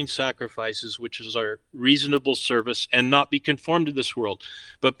as living sacrifices, which is our reasonable service, and not be conformed to this world,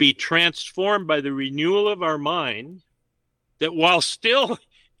 but be transformed by the renewal of our mind, that while still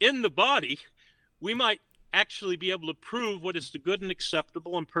in the body, we might actually be able to prove what is the good and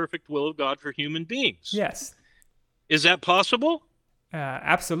acceptable and perfect will of God for human beings. Yes. Is that possible?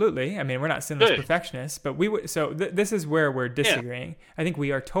 Absolutely. I mean, we're not sinless perfectionists, but we would. So this is where we're disagreeing. Yeah. I think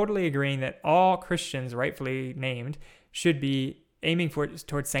we are totally agreeing that all Christians, rightfully named, should be aiming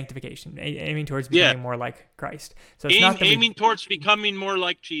towards sanctification, aiming towards becoming more like Christ. So it's not that aiming towards becoming more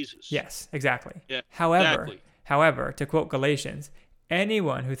like Jesus. Yes, exactly. Yeah, However, to quote Galatians,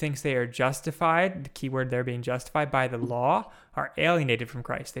 anyone who thinks they are justified, the key word there being justified by the law, are alienated from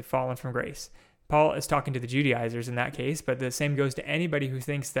Christ. They've fallen from grace. Paul is talking to the Judaizers in that case, but the same goes to anybody who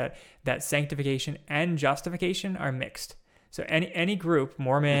thinks that sanctification and justification are mixed. So any group,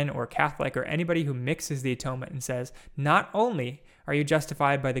 Mormon or Catholic, or anybody who mixes the atonement and says, not only are you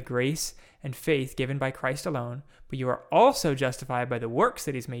justified by the grace and faith given by Christ alone, but you are also justified by the works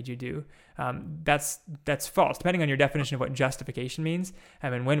that he's made you do, that's false, depending on your definition of what justification means. I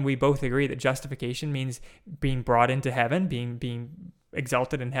mean, when we both agree that justification means being brought into heaven, being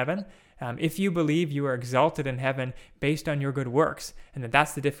exalted in heaven, if you believe you are exalted in heaven based on your good works, and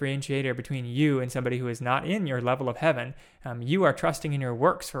that's the differentiator between you and somebody who is not in your level of heaven, you are trusting in your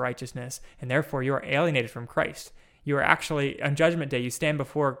works for righteousness, and therefore you are alienated from Christ. You are actually, on Judgment Day, you stand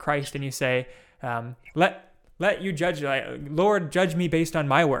before Christ and you say, let you judge, Lord, judge me based on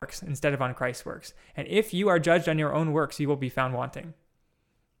my works instead of on Christ's works. And if you are judged on your own works, you will be found wanting.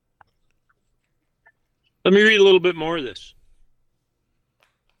 Let me read a little bit more of this.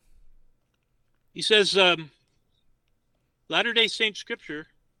 He says, Latter-day Saint scripture,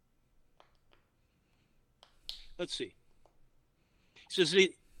 let's see. He says,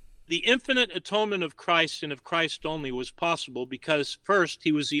 the infinite atonement of Christ and of Christ only was possible because, first,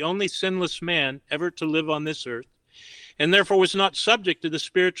 he was the only sinless man ever to live on this earth, and therefore was not subject to the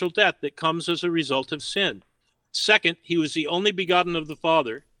spiritual death that comes as a result of sin. Second, he was the only begotten of the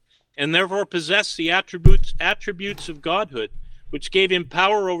Father, and therefore possessed the attributes of godhood, which gave him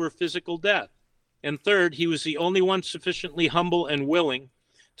power over physical death. And third, he was the only one sufficiently humble and willing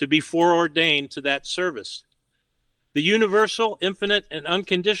to be foreordained to that service. The universal, infinite, and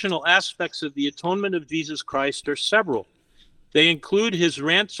unconditional aspects of the atonement of Jesus Christ are several. They include his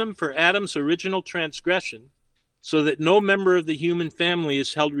ransom for Adam's original transgression, so that no member of the human family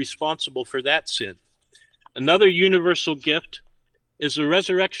is held responsible for that sin. Another universal gift is the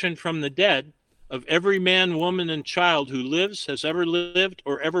resurrection from the dead of every man, woman, and child who lives, has ever lived,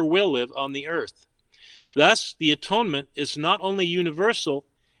 or ever will live on the earth. Thus, the atonement is not only universal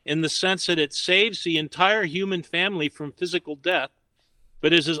in the sense that it saves the entire human family from physical death,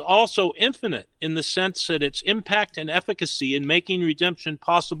 but it is also infinite in the sense that its impact and efficacy in making redemption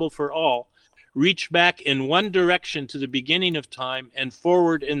possible for all reach back in one direction to the beginning of time and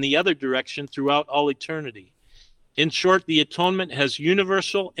forward in the other direction throughout all eternity. In short, the atonement has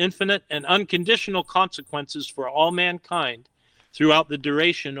universal, infinite, and unconditional consequences for all mankind throughout the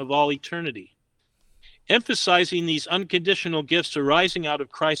duration of all eternity. Emphasizing these unconditional gifts arising out of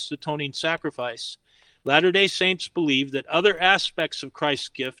Christ's atoning sacrifice, Latter-day Saints believe that other aspects of Christ's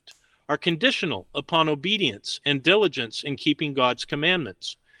gift are conditional upon obedience and diligence in keeping God's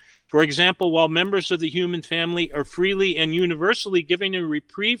commandments. For example, while members of the human family are freely and universally given a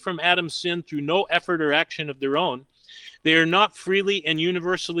reprieve from Adam's sin through no effort or action of their own, they are not freely and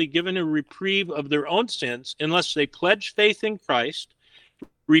universally given a reprieve of their own sins unless they pledge faith in Christ,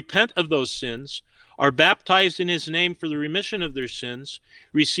 repent of those sins, are baptized in his name for the remission of their sins,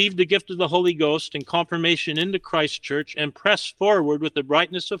 receive the gift of the Holy Ghost and confirmation into Christ's church, and press forward with the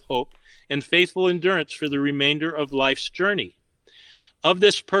brightness of hope and faithful endurance for the remainder of life's journey. Of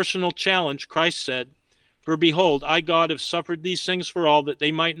this personal challenge, Christ said, "For behold, I, God, have suffered these things for all, that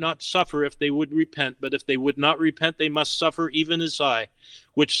they might not suffer if they would repent. But if they would not repent, they must suffer even as I,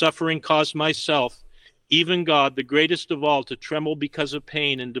 which suffering caused myself, even God, the greatest of all, to tremble because of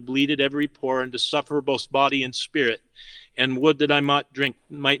pain and to bleed at every pore and to suffer both body and spirit, and would that I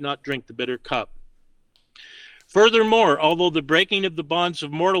might not drink the bitter cup." Furthermore, although the breaking of the bonds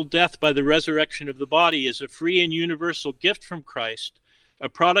of mortal death by the resurrection of the body is a free and universal gift from Christ, a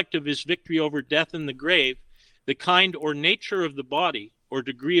product of his victory over death and the grave, the kind or nature of the body, or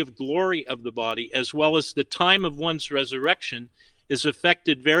degree of glory of the body, as well as the time of one's resurrection, is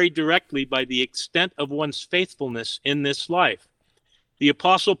affected very directly by the extent of one's faithfulness in this life. The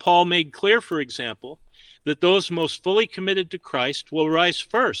Apostle Paul made clear, for example, that those most fully committed to Christ will rise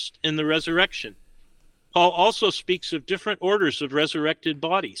first in the resurrection. Paul also speaks of different orders of resurrected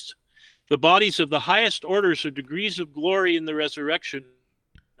bodies. The bodies of the highest orders or degrees of glory in the resurrection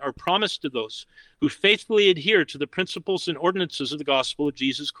are promised to those who faithfully adhere to the principles and ordinances of the gospel of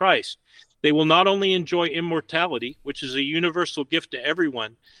Jesus Christ. They will not only enjoy immortality, which is a universal gift to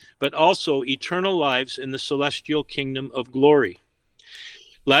everyone, but also eternal lives in the celestial kingdom of glory.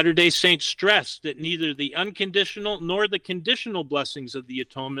 Latter-day Saints stress that neither the unconditional nor the conditional blessings of the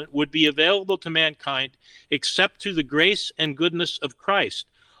atonement would be available to mankind except through the grace and goodness of Christ.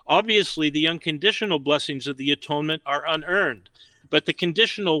 Obviously, the unconditional blessings of the atonement are unearned, but the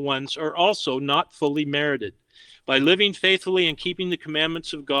conditional ones are also not fully merited. By living faithfully and keeping the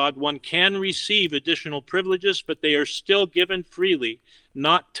commandments of God, one can receive additional privileges, but they are still given freely,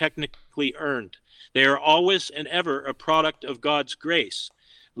 not technically earned. They are always and ever a product of God's grace.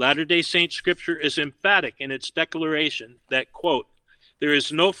 Latter-day Saint Scripture is emphatic in its declaration that, quote, "There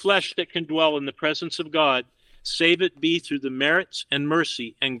is no flesh that can dwell in the presence of God, save it be through the merits and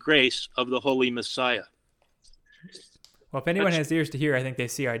mercy and grace of the Holy Messiah." Well, if anyone has ears to hear, I think they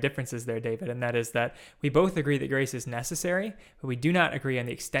see our differences there, David, and that is that we both agree that grace is necessary, but we do not agree on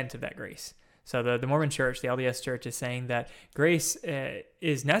the extent of that grace. So the Mormon Church, the LDS Church, is saying that grace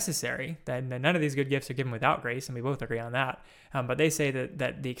is necessary, that none of these good gifts are given without grace, and we both agree on that. But they say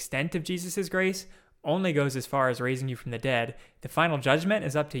that the extent of Jesus' grace only goes as far as raising you from the dead. The final judgment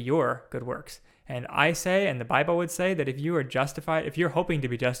is up to your good works. And I say, and the Bible would say, that if you are justified, if you're hoping to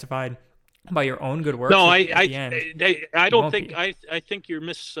be justified by your own good works, no, I don't think. I think you're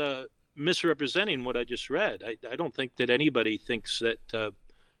misrepresenting what I just read. I don't think that anybody thinks that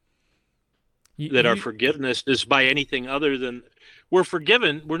our forgiveness is by anything other than we're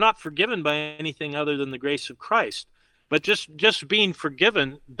forgiven. We're not forgiven by anything other than the grace of Christ. But just being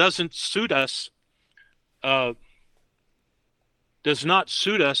forgiven doesn't suit us. Does not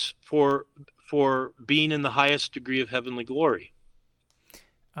suit us for being in the highest degree of heavenly glory.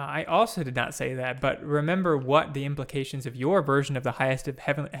 I also did not say that, but remember what the implications of your version of the highest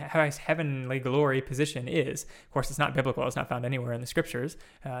heavenly glory position is. Of course, it's not biblical; it's not found anywhere in the scriptures,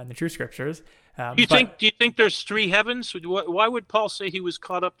 in the true scriptures. Do you think there's three heavens? Why would Paul say he was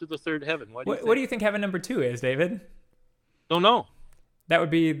caught up to the third heaven? What do you think heaven number 2 is, David? Don't know. That would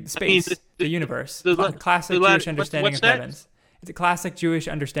be space, the universe. Classic Jewish understanding of heavens. It's a classic Jewish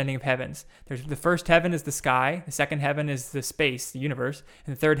understanding of heavens. There's the first heaven is the sky, the second heaven is the space, the universe,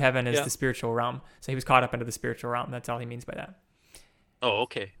 and the third heaven is the spiritual realm. So he was caught up into the spiritual realm. That's all he means by that. Oh,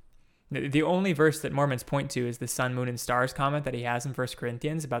 okay. The only verse that Mormons point to is the sun, moon, and stars comment that he has in 1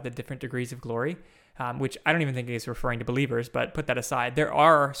 Corinthians about the different degrees of glory, which I don't even think is referring to believers, but put that aside. There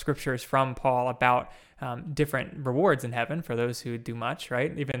are scriptures from Paul about different rewards in heaven for those who do much,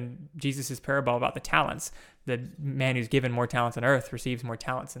 right? Even Jesus' parable about the talents. The man who's given more talents on earth receives more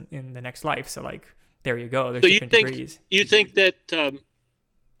talents in the next life. So, there you go. There's different degrees. You think that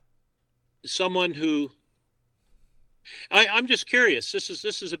someone who... I'm just curious. This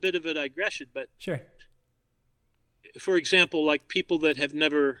is a bit of a digression, but... Sure. For example, like people that have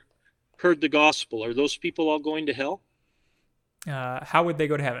never heard the gospel, are those people all going to hell? How would they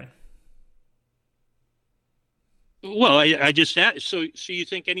go to heaven? Well, I just asked. So you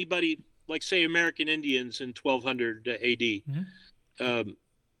think anybody, like say American Indians in 1200 AD,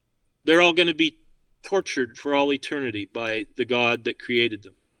 they're all going to be tortured for all eternity by the God that created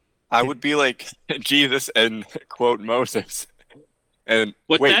them? I would be like Jesus and quote Moses. And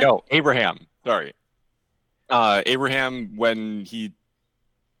Abraham. Sorry. Abraham, when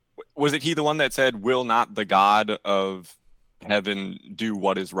was it he the one that said, "Will not the God of heaven do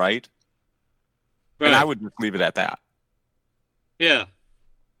what is right?" Right. And I would just leave it at that. Yeah.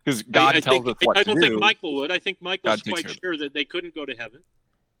 Because God tells us what to do. I don't think Michael would. I think Michael's quite sure that they couldn't go to heaven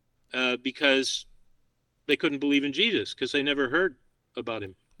because they couldn't believe in Jesus because they never heard about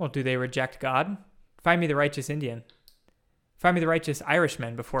him. Well, do they reject God? Find me the righteous Indian. Find me the righteous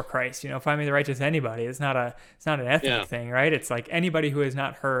Irishman before Christ. Find me the righteous anybody. It's not an ethnic thing, right? It's like anybody who has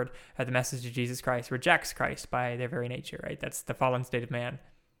not heard the message of Jesus Christ rejects Christ by their very nature, right? That's the fallen state of man.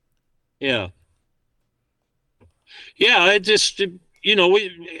 Yeah. Yeah, it just,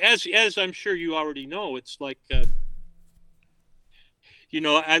 as I'm sure you already know, it's like, I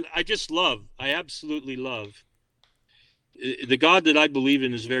absolutely love. The God that I believe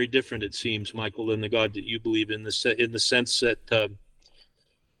in is very different, it seems, Michael, than the God that you believe in the sense that,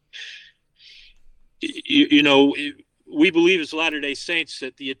 we believe as Latter-day Saints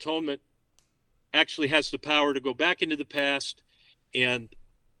that the atonement actually has the power to go back into the past and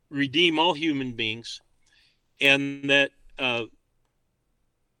redeem all human beings, and that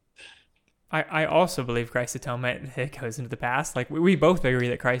I also believe Christ's atonement goes into the past. Like we both agree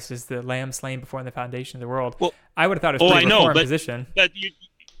that Christ is the Lamb slain before the foundation of the world. Well, I would have thought it was a reformed position. But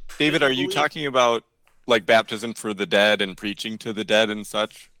David, are you talking about like baptism for the dead and preaching to the dead and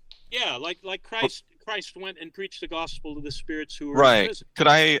such? Yeah, like Christ went and preached the gospel to the spirits who were right. in prison.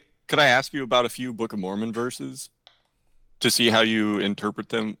 Could I ask you about a few Book of Mormon verses to see how you interpret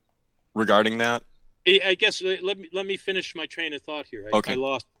them regarding that? I guess let me finish my train of thought here. Okay.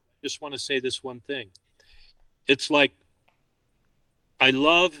 Just want to say this one thing. It's like I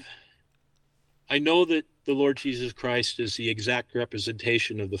know that the Lord Jesus Christ is the exact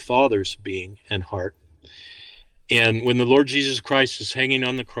representation of the Father's being and heart. And when the Lord Jesus Christ is hanging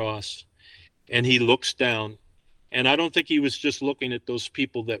on the cross and he looks down, and I don't think he was just looking at those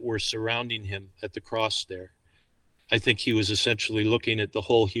people that were surrounding him at the cross there. I think he was essentially looking at the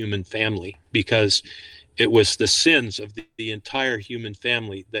whole human family, because it was the sins of the entire human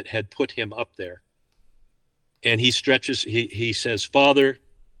family that had put him up there. And he says, "Father,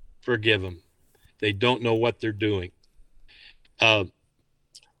 forgive them. They don't know what they're doing."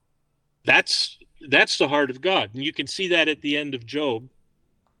 That's the heart of God. And you can see that at the end of Job,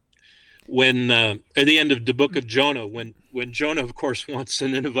 at the end of the book of Jonah, when Jonah, of course, wants the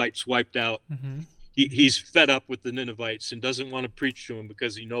Ninevites wiped out. Mm-hmm. He's fed up with the Ninevites and doesn't want to preach to them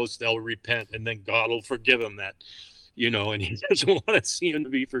because he knows they'll repent and then God will forgive him that, and he doesn't want to see him to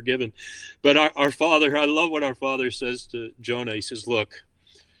be forgiven. But our Father, I love what our Father says to Jonah. He says, "Look,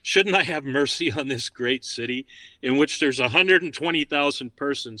 shouldn't I have mercy on this great city in which there's 120,000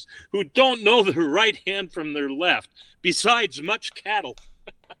 persons who don't know their right hand from their left, besides much cattle?"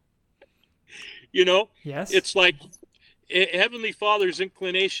 Yes. It's like Heavenly Father's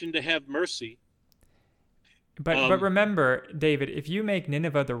inclination to have mercy. But remember, David, if you make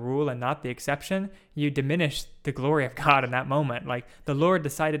Nineveh the rule and not the exception, you diminish the glory of God in that moment. Like the Lord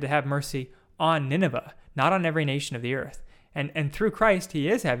decided to have mercy on Nineveh, not on every nation of the earth. And through Christ, he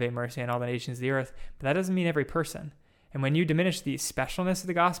is having mercy on all the nations of the earth, but that doesn't mean every person. And when you diminish the specialness of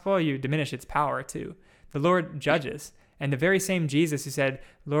the gospel, you diminish its power too. The Lord judges. And the very same Jesus who said,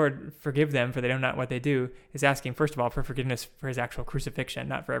 "Lord, forgive them, for they know not what they do," is asking, first of all, for forgiveness for his actual crucifixion,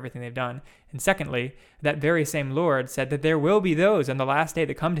 not for everything they've done. And secondly, that very same Lord said that there will be those on the last day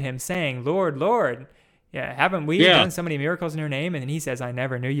that come to him saying, "Lord, Lord, haven't we done so many miracles in your name?" And then he says, "I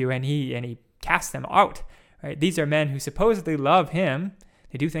never knew you," and he casts them out. Right? These are men who supposedly love him.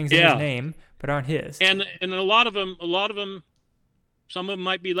 They do things in his name, but aren't his. And a lot of them, some of them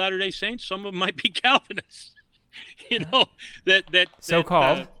might be Latter-day Saints, some of them might be Calvinists. That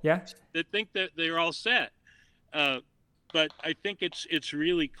so-called, that think that they're all set. But I think it's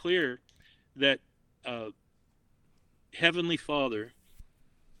really clear that Heavenly Father,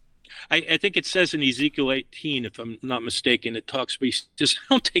 I think it says in Ezekiel 18, if I'm not mistaken, it talks, but he says, "I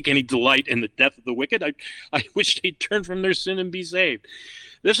don't take any delight in the death of the wicked. I wish they'd turn from their sin and be saved."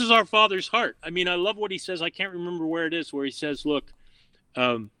 This is our Father's heart. I mean, I love what he says. I can't remember where it is, where he says, look,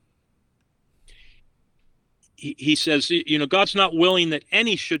 he says, God's not willing that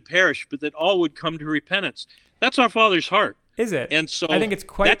any should perish, but that all would come to repentance. That's our Father's heart. Is it? And so I think it's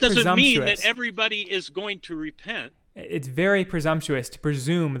quite that doesn't presumptuous. mean that everybody is going to repent. It's very presumptuous to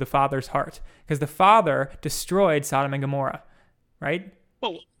presume the Father's heart, because the Father destroyed Sodom and Gomorrah, right?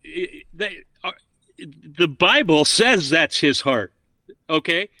 Well, the Bible says that's his heart,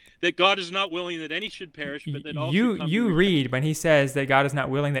 okay? That God is not willing that any should perish, but that all should come to You repentance. read when he says that God is not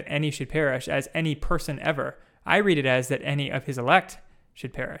willing that any should perish as any person ever. I read it as that any of his elect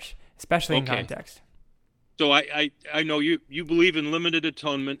should perish, especially in context. So I know you believe in limited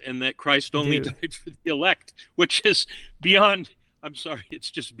atonement and that Christ only died for the elect, which is beyond, I'm sorry,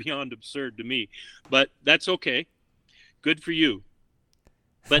 it's just beyond absurd to me. But that's okay. Good for you.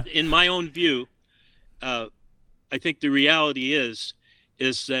 But in my own view, I think the reality is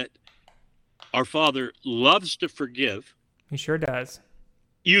that our Father loves to forgive. He sure does.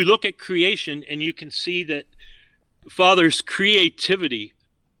 You look at creation and you can see that our Father's creativity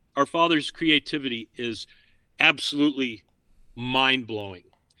is absolutely mind-blowing.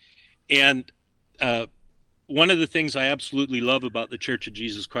 And one of the things I absolutely love about the Church of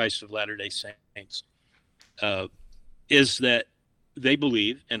Jesus Christ of Latter-day Saints is that they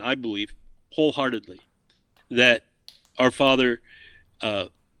believe, and I believe wholeheartedly, that our Father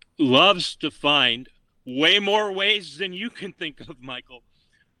loves to find way more ways than you can think of, Michael,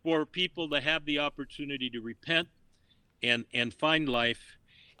 for people to have the opportunity to repent and find life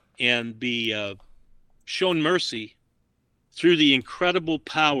and be shown mercy through the incredible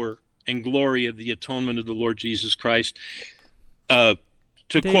power and glory of the atonement of the Lord Jesus Christ. To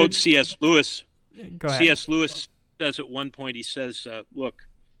David, quote C.S. Lewis, go ahead. C.S. Lewis says at one point, he says, look,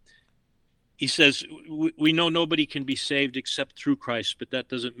 he says, we know nobody can be saved except through Christ, but that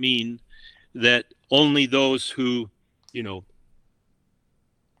doesn't mean that only those who,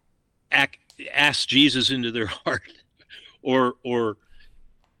 ask Jesus into their heart or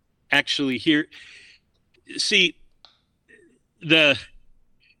actually hear. See,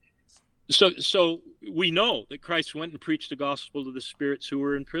 so we know that Christ went and preached the gospel to the spirits who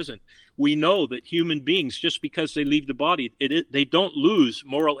were in prison. We know that human beings, just because they leave the body, they don't lose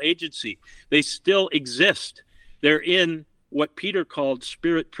moral agency. They still exist. They're in what Peter called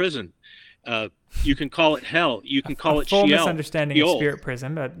spirit prison. You can call it hell. You can call it full Sheol. misunderstanding of spirit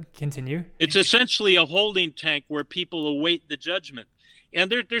prison, but continue. It's essentially a holding tank where people await the judgment.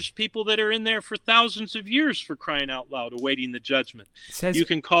 And there's people that are in there for thousands of years, for crying out loud, awaiting the judgment. You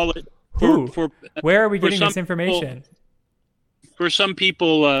can call it where are we getting this information? For some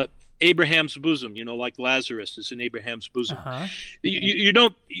people, Abraham's bosom, like Lazarus is in Abraham's bosom.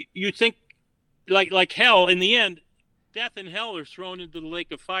 You think like hell, in the end, death and hell are thrown into the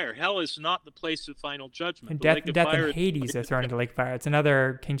lake of fire. Hell is not the place of final judgment. And death and Hades are thrown into the lake of fire. It's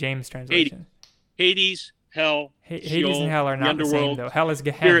another King James translation. Hades, hell, Hades Sheol, and hell are not the same, though. Hell is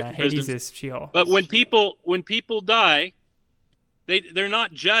Gehenna. Hades is Sheol. But when people die, they're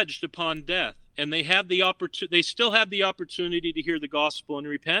not judged upon death, and they have the opportunity. They still have the opportunity to hear the gospel and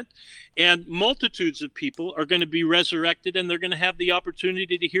repent. And multitudes of people are going to be resurrected, and they're going to have the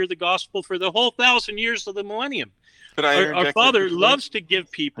opportunity to hear the gospel for the whole 1,000 years of the millennium. Our Father loves to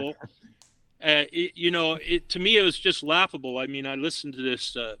give people. To me, it was just laughable. I mean, I listened to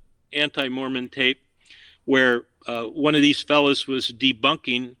this anti-Mormon tape where one of these fellows was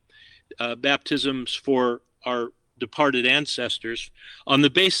debunking baptisms for our departed ancestors on the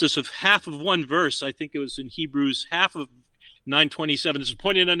basis of half of one verse. I think it was in Hebrews, half of 9:27. It's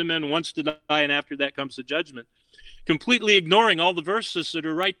appointed unto men once to die, and after that comes the judgment. Completely ignoring all the verses that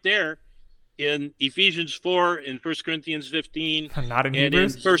are right there in Ephesians 4, in 1 Corinthians 15, not in and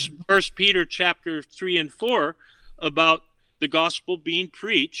Hebrews? in First Peter chapter 3 and 4 about the gospel being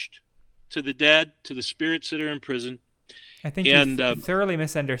preached to the dead, to the spirits that are in prison. I think you thoroughly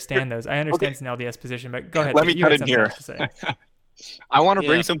misunderstand those. I understand it's an LDS position, but go ahead. Let me cut in here. To say. I want to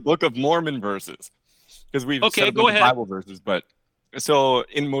bring some Book of Mormon verses, because we've said go ahead. Bible verses. But so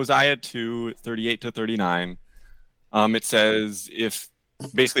in Mosiah 2:38-39, it says, if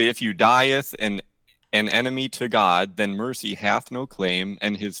you dieth an enemy to God, then mercy hath no claim,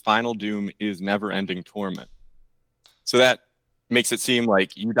 and his final doom is never-ending torment. So that makes it seem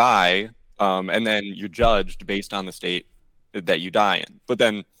like you die, and then you're judged based on the state that you die in. But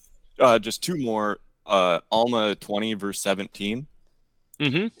then just two more, Alma 20 verse 17.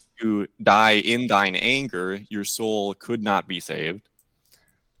 Mm-hmm. You die in thine anger, your soul could not be saved.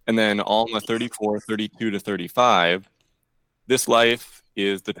 And then Alma 34:32-35. This life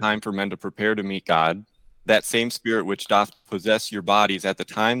is the time for men to prepare to meet God. That same spirit which doth possess your bodies at the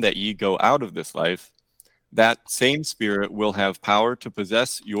time that ye go out of this life, that same spirit will have power to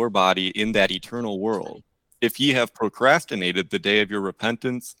possess your body in that eternal world. If ye have procrastinated the day of your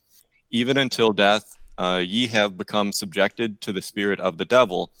repentance, even until death, ye have become subjected to the spirit of the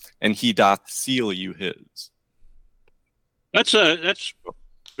devil, and he doth seal you his. That's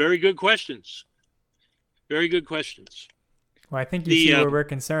very good questions. Very good questions. Well, I think you see where we're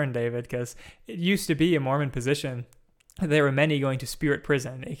concerned, David, because it used to be a Mormon position. There were many going to spirit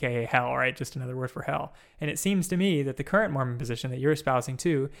prison, aka hell, right? Just another word for hell. And it seems to me that the current Mormon position that you're espousing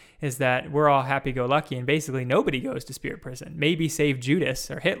too is that we're all happy-go-lucky, and basically nobody goes to spirit prison. Maybe save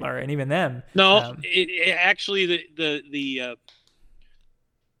Judas or Hitler, and even them. No, actually, that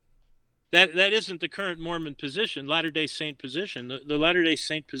isn't the current Mormon position, Latter-day Saint position. The Latter-day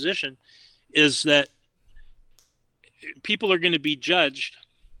Saint position is that people are going to be judged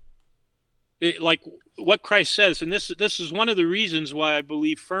like what Christ says, and this is one of the reasons why I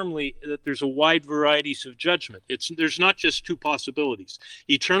believe firmly that there's a wide varieties of judgment. There's not just two possibilities: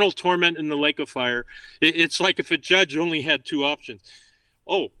 eternal torment in the lake of fire. It's like if a judge only had two options.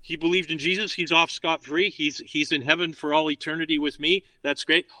 Oh, he believed in Jesus, he's off scot-free, he's in heaven for all eternity with me, that's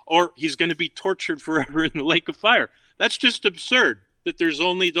great. Or he's going to be tortured forever in the lake of fire. That's just absurd that there's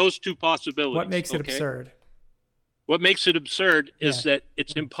only those two possibilities. What makes it absurd? What makes it absurd is that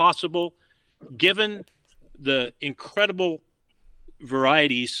it's impossible, given the incredible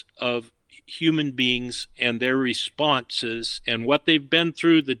varieties of human beings and their responses and what they've been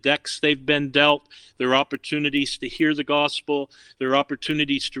through, the decks they've been dealt, their opportunities to hear the gospel, their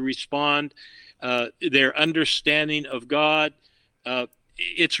opportunities to respond, their understanding of God.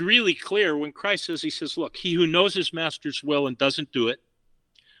 It's really clear when Christ says, he says, look, he who knows his master's will and doesn't do it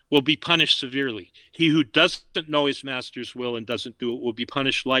will be punished severely. He who doesn't know his master's will and doesn't do it will be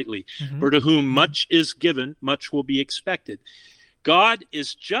punished lightly. For to whom much is given, much will be expected. God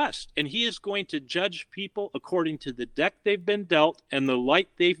is just, and he is going to judge people according to the deck they've been dealt and the light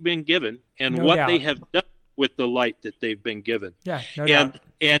they've been given and they have done with the light that they've been given. Yeah, no doubt.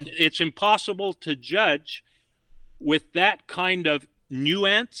 And it's impossible to judge with that kind of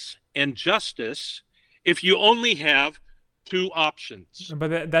nuance and justice if you only have two options.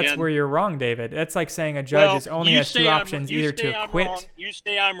 But that's where you're wrong, David. That's like saying a judge only has two options, either to acquit. You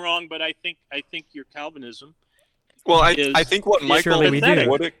say I'm wrong, but I think your Calvinism. Well, I think what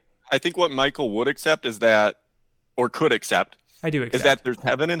Michael would accept is that, or could accept, is that there's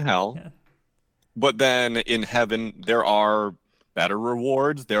heaven and hell. Yeah. But then in heaven there are better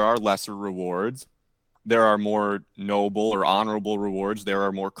rewards, there are lesser rewards, there are more noble or honorable rewards, there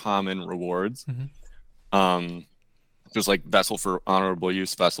are more common rewards. Just like vessel for honorable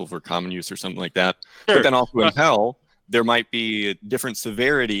use, vessel for common use, or something like that. Sure. But then also in hell, there might be different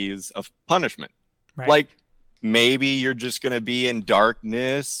severities of punishment. Right. Like maybe you're just going to be in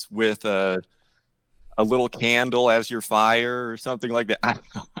darkness with a little candle as your fire or something like that. I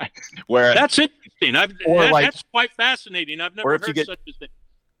don't know. Where that's interesting. That's quite fascinating. I've never heard such a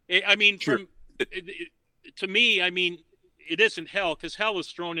thing. I mean, to me, I mean, it isn't hell, because hell is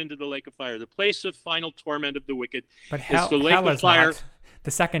thrown into the lake of fire, the place of final torment of the wicked. But hell, is the lake of fire. Not.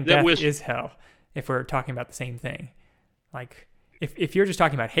 The second death is hell, if we're talking about the same thing. Like, if you're just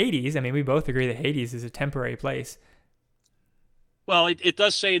talking about Hades, I mean, we both agree that Hades is a temporary place. Well, it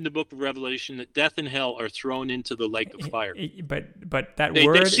does say in the book of Revelation that death and hell are thrown into the lake of fire. But that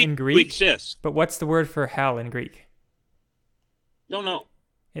word in Greek exists. But what's the word for hell in Greek? Don't know.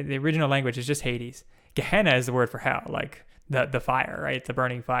 The original language is just Hades. Gehenna is the word for hell, like the fire, right? It's a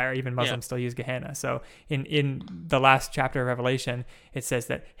burning fire. Even Muslims still use Gehenna. So in the last chapter of Revelation, it says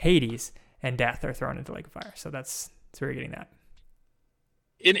that Hades and death are thrown into the lake of fire. So that's where you're getting that.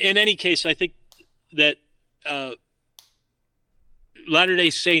 In any case, I think that Latter-day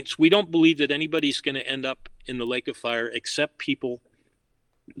Saints, we don't believe that anybody's going to end up in the lake of fire except people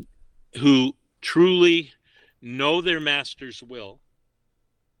who truly know their master's will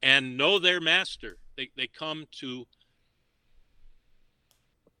and know their master. They come to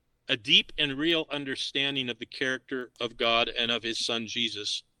a deep and real understanding of the character of God and of his son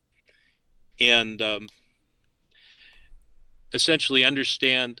Jesus, and essentially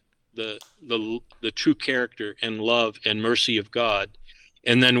understand the true character and love and mercy of God,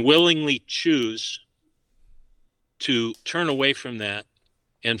 and then willingly choose to turn away from that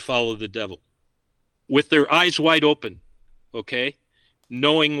and follow the devil with their eyes wide open, okay,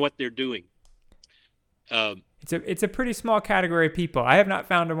 knowing what they're doing. It's a pretty small category of people. I have not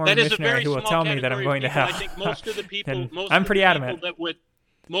found a Mormon missionary who will tell me that I'm going to hell. I think most of the people, I'm pretty adamant.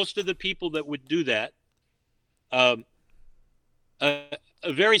 Most of the people that would do that, a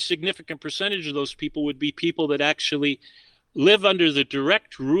very significant percentage of those people would be people that actually live under the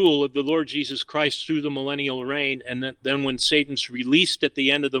direct rule of the Lord Jesus Christ through the millennial reign, and then when Satan's released at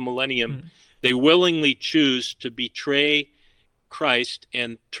the end of the millennium, they willingly choose to betray Christ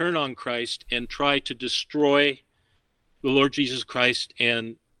and turn on Christ and try to destroy the Lord Jesus Christ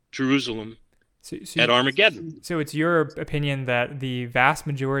and Jerusalem at Armageddon. So it's your opinion that the vast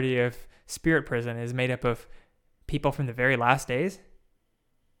majority of spirit prison is made up of people from the very last days?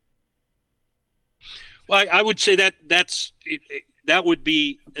 Well, I would say that that would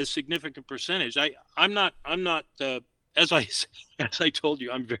be a significant percentage. I'm not as I told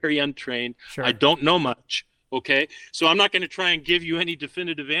you, I'm very untrained. Sure. I don't know much. Okay, so I'm not going to try and give you any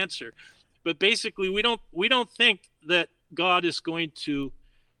definitive answer. But basically, we don't think that God is going to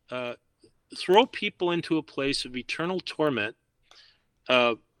throw people into a place of eternal torment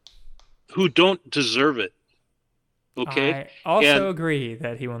who don't deserve it. Okay. I also agree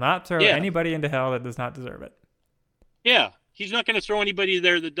that he will not throw anybody into hell that does not deserve it. Yeah, he's not going to throw anybody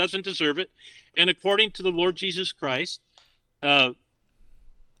there that doesn't deserve it. And according to the Lord Jesus Christ, the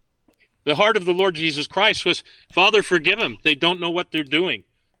heart of the Lord Jesus Christ was, Father, forgive them. They don't know what they're doing.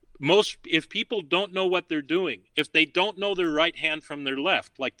 If people don't know what they're doing, if they don't know their right hand from their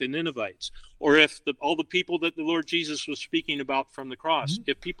left, like the Ninevites, or if all the people that the Lord Jesus was speaking about from the cross,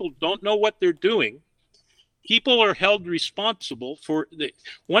 if people don't know what they're doing, people are held responsible for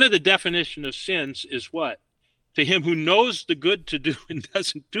one of the definition of sins is what? To him who knows the good to do and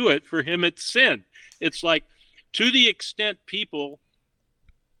doesn't do it, for him it's sin. It's like, to the extent people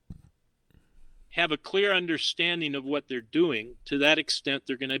have a clear understanding of what they're doing, to that extent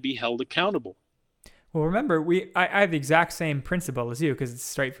they're going to be held accountable. Well, remember, I have the exact same principle as you, because it's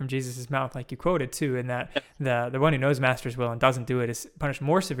straight from Jesus' mouth, like you quoted too, in that the one who knows Master's will and doesn't do it is punished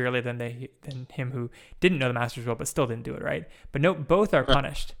more severely than him who didn't know the Master's will but still didn't do it, right? But no, both are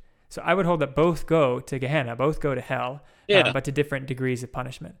punished. So I would hold that both go to Gehenna, both go to hell, but to different degrees of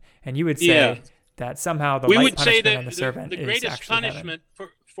punishment. And you would say that somehow the light punishment on the servant the is greatest actually punishment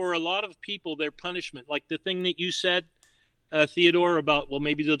for a lot of people, their punishment, like the thing that you said, Theodore, about, well,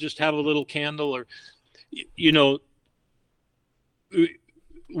 maybe they'll just have a little candle, or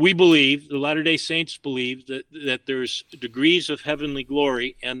we believe, the Latter-day Saints believe, that there's degrees of heavenly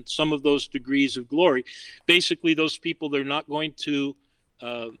glory, and some of those degrees of glory, basically those people, they're not going to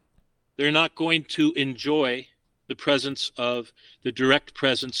enjoy the direct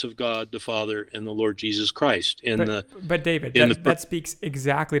presence of God the Father and the Lord Jesus Christ. But David, that speaks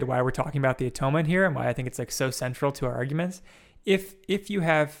exactly to why we're talking about the atonement here, and why I think it's like so central to our arguments. If you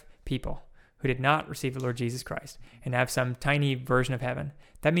have people who did not receive the Lord Jesus Christ and have some tiny version of heaven,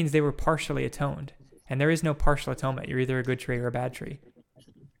 that means they were partially atoned. And there is no partial atonement. You're either a good tree or a bad tree.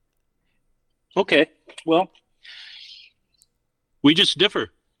 Okay, well, we just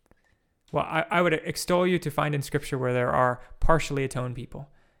differ. Well, I would extol you to find in Scripture where there are partially atoned people.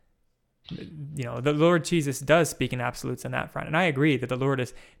 The Lord Jesus does speak in absolutes on that front. And I agree that the Lord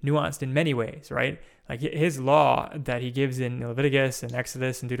is nuanced in many ways, right? Like his law that he gives in Leviticus and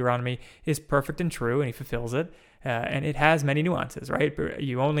Exodus and Deuteronomy is perfect and true, and he fulfills it. And it has many nuances, right? But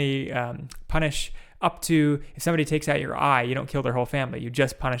you only punish up to, if somebody takes out your eye, you don't kill their whole family. You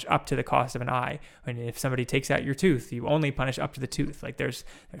just punish up to the cost of an eye. And if somebody takes out your tooth, you only punish up to the tooth. Like there's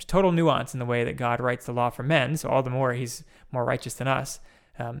total nuance in the way that God writes the law for men. So all the more he's more righteous than us.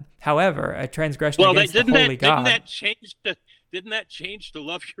 However, a transgression against the holy God. Didn't that change to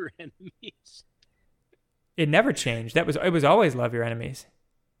love your enemies? It never changed. It was always love your enemies.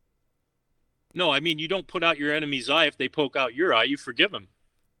 No, I mean, you don't put out your enemy's eye if they poke out your eye. You forgive them.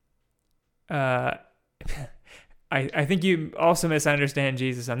 I think you also misunderstand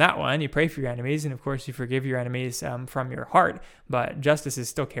Jesus on that one. You pray for your enemies, and of course you forgive your enemies from your heart, but justice is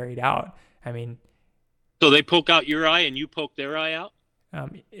still carried out. I mean, so they poke out your eye and you poke their eye out?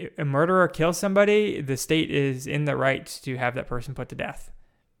 A murderer kills somebody, the state is in the right to have that person put to death.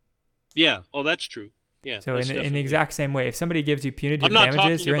 Yeah, oh, that's true. Yeah. So in the exact same way, if somebody gives you punitive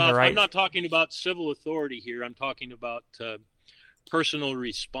damages, you're in the right. I'm not talking about civil authority here. I'm talking about personal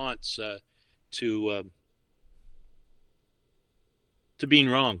response to being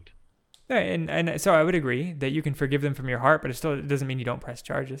wronged. And so I would agree that you can forgive them from your heart, but it doesn't mean you don't press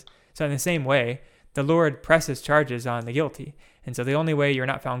charges. So in the same way, the Lord presses charges on the guilty. And so the only way you're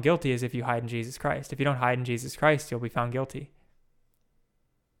not found guilty is if you hide in Jesus Christ. If you don't hide in Jesus Christ, you'll be found guilty.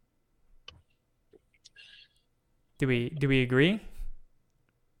 Do we agree?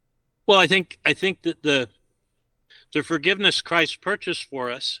 Well, I think that the forgiveness Christ purchased for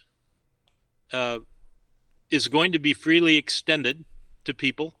us is going to be freely extended to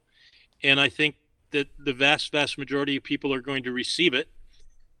people, and I think that the vast majority of people are going to receive it.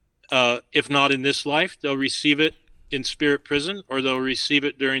 If not in this life, they'll receive it in spirit prison, or they'll receive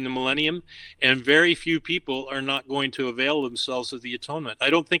it during the millennium, and very few people are not going to avail themselves of the atonement. I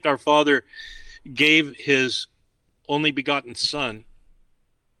don't think our Father gave his only begotten Son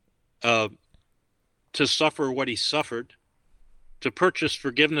to suffer what he suffered, to purchase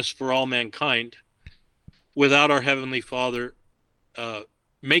forgiveness for all mankind, without our Heavenly Father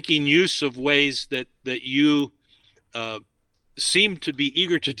making use of ways that you seem to be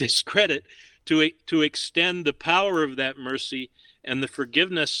eager to discredit, to extend the power of that mercy and the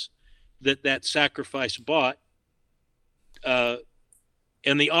forgiveness that sacrifice bought,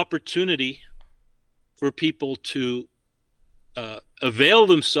 and the opportunity for people to avail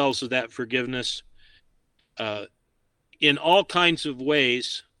themselves of that forgiveness in all kinds of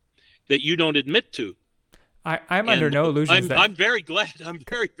ways that you don't admit to. I'm under no illusions I'm very glad. I'm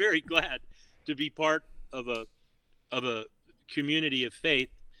very, very glad to be part of a community of faith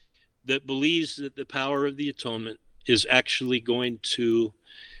that believes that the power of the atonement is actually going to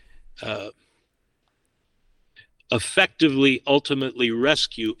effectively, ultimately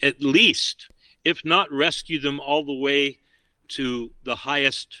rescue, at least, if not rescue them all the way to the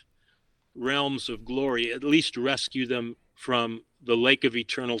highest realms of glory, at least rescue them from the lake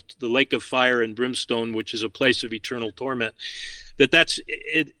of fire and brimstone, which is a place of eternal torment. That's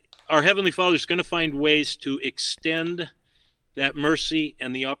it. Our Heavenly Father is going to find ways to extend that mercy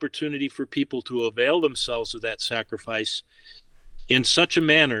and the opportunity for people to avail themselves of that sacrifice in such a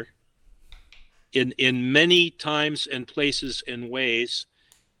manner, in many times and places and ways,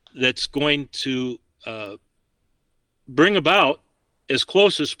 that's going to bring about, as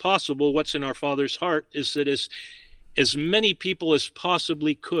close as possible, what's in our Father's heart, is that as many people as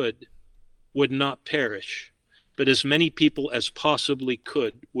possibly could would not perish, but as many people as possibly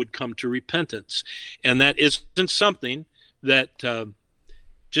could would come to repentance. And that isn't something that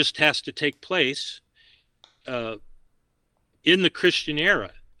just has to take place in the Christian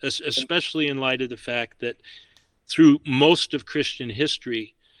era, especially in light of the fact that through most of Christian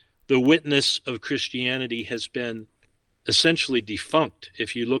history, the witness of Christianity has been essentially defunct.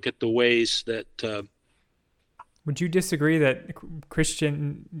 If you look at the ways that would you disagree that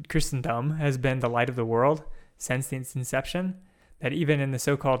Christendom has been the light of the world since its inception? That even in the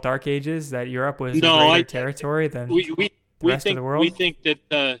so-called Dark Ages, that Europe was a greater territory than the rest of the world? We think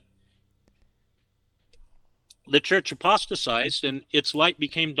that the church apostatized and its light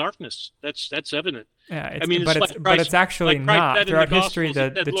became darkness. That's evident. Yeah, but it's actually not. Throughout history,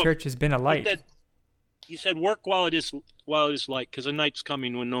 the church has been a light. He said, "Work while it is light, because a night's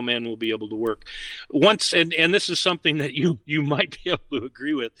coming when no man will be able to work." Once, and this is something that you might be able to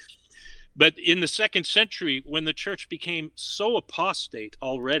agree with, but in the 2nd century, when the church became so apostate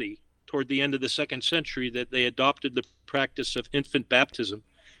already toward the end of the 2nd century that they adopted the practice of infant baptism,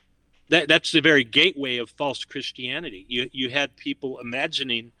 that's the very gateway of false Christianity. You had people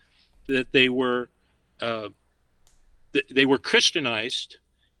imagining that they were Christianized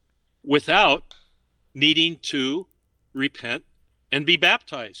without needing to repent and be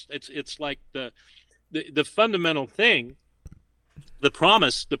baptized. It's like the fundamental thing, the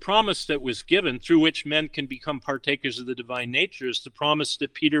promise that was given through which men can become partakers of the divine nature, is the promise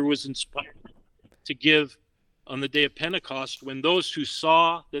that Peter was inspired to give on the day of Pentecost, when those who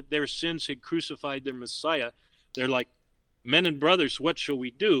saw that their sins had crucified their Messiah, they're like, "Men and brothers, what shall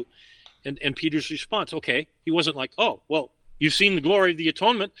we do?" And Peter's response, okay, he wasn't like, "Oh, well, you've seen the glory of the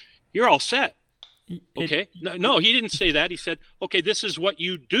atonement, you're all set." Okay. No, he didn't say that. He said, okay, this is what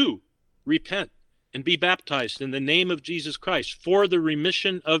you do. Repent and be baptized in the name of Jesus Christ for the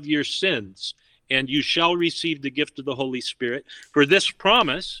remission of your sins, and you shall receive the gift of the Holy Spirit. For this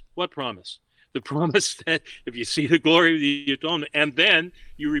promise, what promise? The promise that if you see the glory of the atonement and then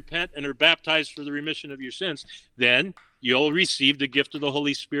you repent and are baptized for the remission of your sins, then you'll receive the gift of the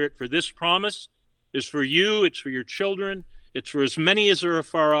Holy Spirit. For this promise is for you, it's for your children, it's for as many as are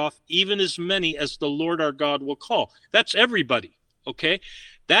afar off, even as many as the Lord our God will call. That's everybody, okay?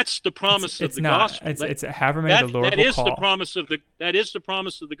 That's the promise of the gospel. It's however many the Lord will call. That is the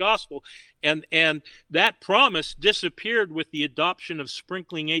promise of the gospel. And that promise disappeared with the adoption of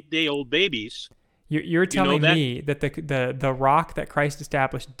sprinkling 8-day-old babies. You're telling me that the rock that Christ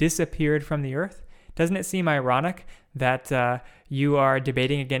established disappeared from the earth? Doesn't it seem ironic that you are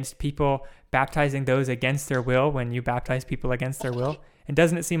debating against people baptizing those against their will when you baptize people against their will? And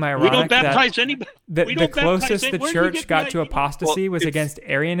doesn't it seem ironic we don't baptize anybody? The closest the church got to apostasy was against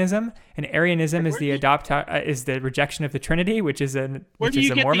Arianism, and Arianism is the rejection of the Trinity, which is the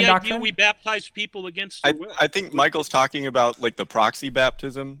Mormon doctrine. We baptize people against their will? I think Michael's talking about like the proxy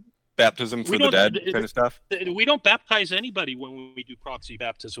baptism for the dead kind of stuff. We don't baptize anybody when we do proxy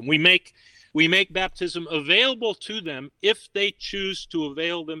baptism. We make baptism available to them if they choose to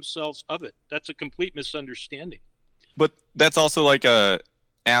avail themselves of it. That's a complete misunderstanding. But that's also like a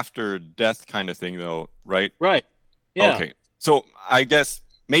after death kind of thing, though, right? Right. Yeah. Okay. So I guess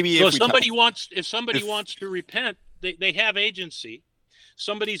maybe So if if somebody if wants to repent, they have agency.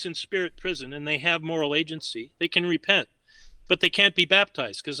 Somebody's in spirit prison and they have moral agency. They can repent, but they can't be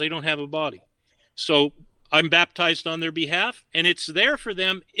baptized because they don't have a body. So I'm baptized on their behalf, and it's there for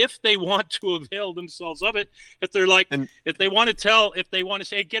them if they want to avail themselves of it. If they're like, and if they want to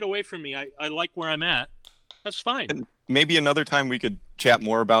say, get away from me, I like where I'm at, that's fine. and maybe another time we could chat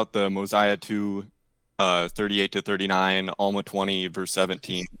more about the Mosiah 2, 38 to 39, Alma 20 verse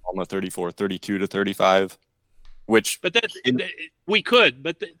 17, Alma 34, 32 to 35, which But we could,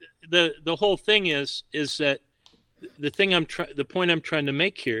 but the whole thing is that the point I'm trying to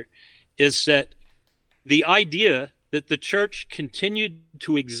make here is that the idea that the church continued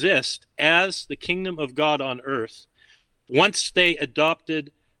to exist as the kingdom of God on earth once they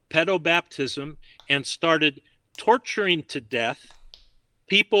adopted pedobaptism and started torturing to death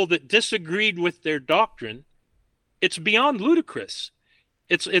people that disagreed with their doctrine, it's beyond ludicrous.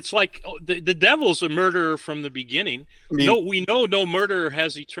 It's like the devil's a murderer from the beginning. I mean, No, we know no murderer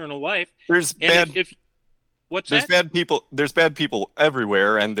has eternal life. there's And bad what's there's that? bad people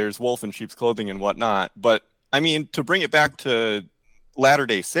everywhere, and there's wolf in sheep's clothing and whatnot. But I mean, to bring it back to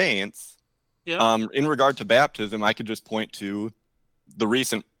Latter-day Saints, Yeah. in regard to baptism, I could just point to the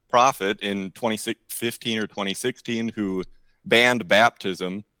recent prophet in 2015 or 2016 who banned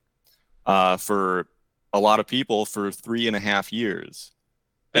baptism for a lot of people for 3.5 years.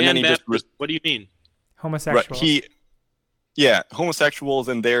 And then he What do you mean? Homosexuals. homosexuals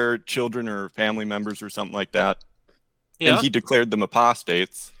and their children or family members or something like that. Yeah. And he declared them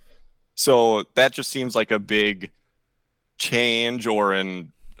apostates. So that just seems like a big change, or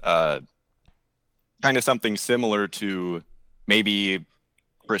an kind of something similar to maybe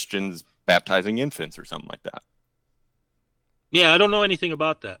Christians baptizing infants or something like that. Yeah, I don't know anything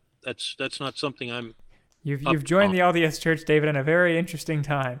about that. That's not something I'm. You've joined the LDS Church, David, in a very interesting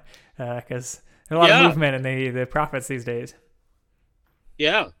time, because there's a lot of movement in the prophets these days.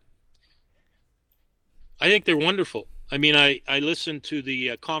 Yeah, I think they're wonderful. I mean, I listen to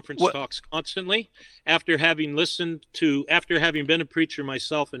the conference talks constantly after having been a preacher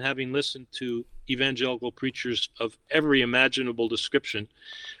myself and having listened to evangelical preachers of every imaginable description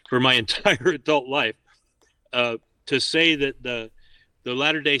for my entire adult life. To say that the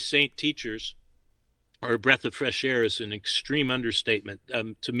Latter-day Saint teachers are a breath of fresh air is an extreme understatement.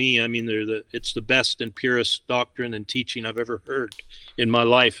 To me, I mean, it's the best and purest doctrine and teaching I've ever heard in my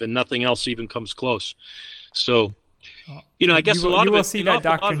life, and nothing else even comes close. So, I guess you will see that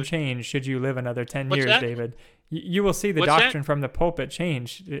doctrine change should you live another 10 years, David. You will see the doctrine from the pulpit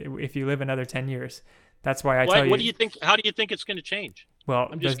change if you live another 10 years. That's why I tell you. What do you think? How do you think it's going to change?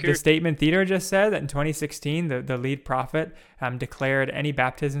 Well, the statement Theodore just said that in 2016, the lead prophet declared any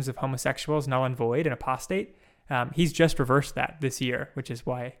baptisms of homosexuals null and void and apostate. He's just reversed that this year, which is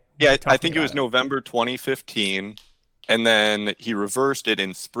why. Yeah, I think it was November 2015, and then he reversed it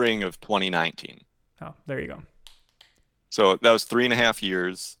in spring of 2019. Oh, there you go. So that was 3.5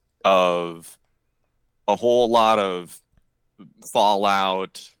 years of a whole lot of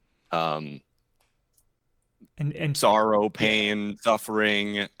fallout, and sorrow, pain,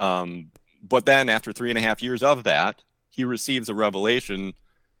 suffering. But then after 3.5 years of that, he receives a revelation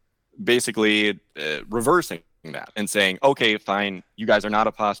basically reversing that and saying, okay, fine, you guys are not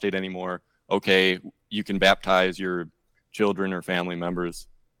apostate anymore. Okay, you can baptize your children or family members.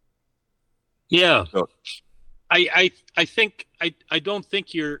 Yeah. So, I think I don't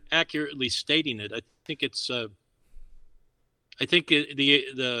think you're accurately stating it. I think it's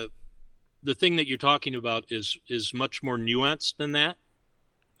the thing that you're talking about is much more nuanced than that.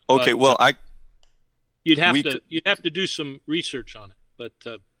 Okay, but, you'd have to do some research on it, but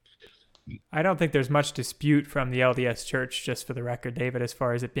I don't think there's much dispute from the LDS Church, just for the record, David, as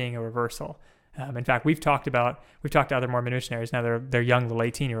far as it being a reversal. In fact, we've talked to other Mormon missionaries. Now they're young, little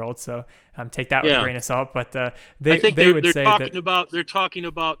 18-year-olds, so take that with a grain of salt. But they're talking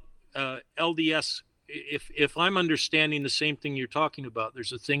about LDS. If I'm understanding the same thing you're talking about,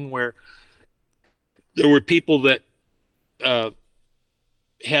 there's a thing where there were people that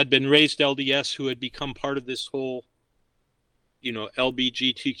had been raised LDS who had become part of this whole,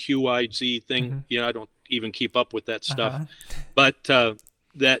 LBGTQIZ thing. Mm-hmm. I don't even keep up with that stuff, but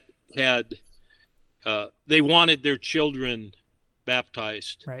that had they wanted their children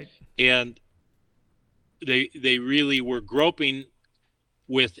baptized, right? And they really were groping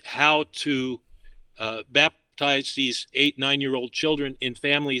with how to baptize these 8-9-year-old children in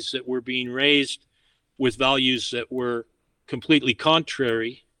families that were being raised with values that were completely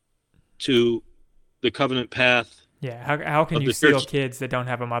contrary to the covenant path Yeah. How can of you the seal church. kids that don't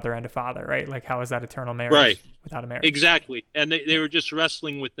have a mother and a father, right? Like, how is that eternal marriage Right. without a marriage? Exactly. And they were just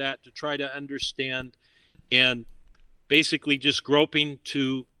wrestling with that to try to understand, and basically just groping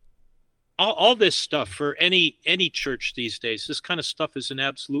to all this stuff for any church these days. This kind of stuff is an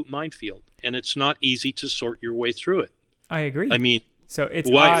absolute minefield, and it's not easy to sort your way through it. I agree. I mean, so it's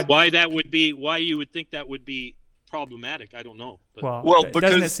why odd. why you would think that would be problematic, I don't know. But Well, because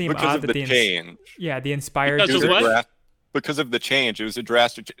doesn't it seem because odd of that the change. the inspired Because of church? what? Because of the change, it was a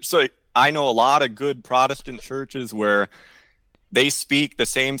drastic change. So I know a lot of good Protestant churches where they speak the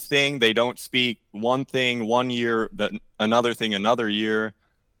same thing. They don't speak one thing one year, another thing another year.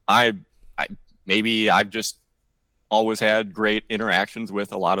 Maybe I've just always had great interactions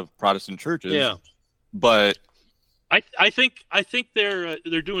with a lot of Protestant churches. Yeah. But I think they're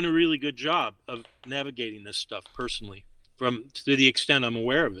doing a really good job of navigating this stuff personally, from to the extent I'm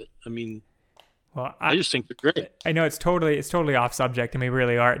aware of it. I mean, Well, I just think they're great. I know it's totally off subject, and we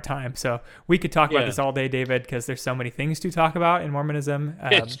really are at times. So we could talk about this all day, David, because there's so many things to talk about in Mormonism.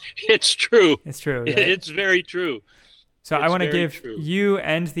 It's true. It's true. Right? It's very true. So I want to give true. you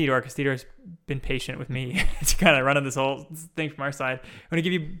and Theodore, because Theodore's been patient with me to kind of run this whole thing from our side. I want to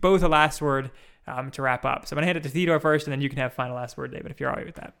give you both a last word to wrap up. So I'm going to hand it to Theodore first, and then you can have final last word, David, if you're all right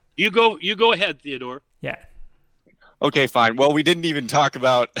with that. You go ahead, Theodore. Yeah. Okay, fine. Well, we didn't even talk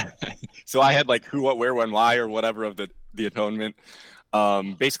about, so I had like who, what, where, when, why, or whatever of the atonement.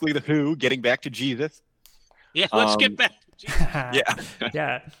 Basically the who, getting back to Jesus. Yeah, let's get back to Jesus. Yeah.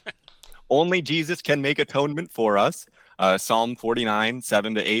 Yeah. Only Jesus can make atonement for us. Psalm 49,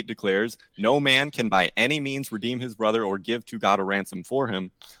 7-8 declares, no man can by any means redeem his brother or give to God a ransom for him,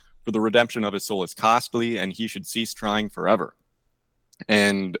 for the redemption of his soul is costly, and he should cease trying forever.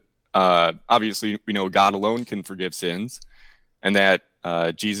 And obviously, we know God alone can forgive sins, and that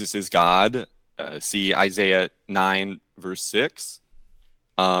Jesus is God. See Isaiah 9, verse 6.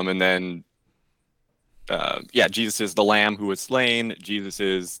 And then, Jesus is the Lamb who was slain. Jesus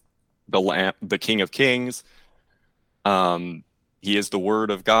is the King of Kings. He is the Word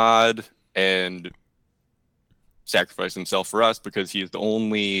of God, and sacrificed himself for us because he is the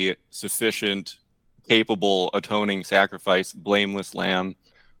only sufficient, capable, atoning sacrifice, blameless Lamb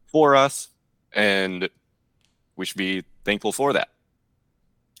for us, and we should be thankful for that.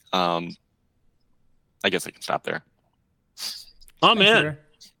 I guess I can stop there. Amen.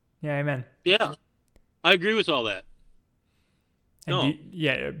 Yeah, amen. Yeah, I agree with all that. And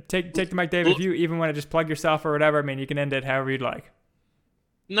take the mic, David. If you even want to just plug yourself or whatever, I mean, you can end it however you'd like.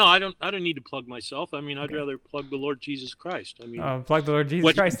 No, I don't need to plug myself. I mean, I'd rather plug the Lord Jesus Christ. I mean, plug the Lord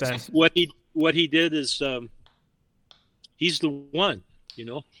Jesus Christ then. What he did is, he's the one. You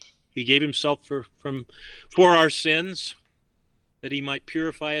know, he gave himself for our sins, that he might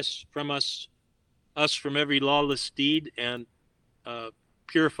purify us from every lawless deed, and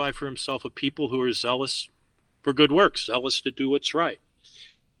purify for himself a people who are zealous for good works, zealous to do what's right.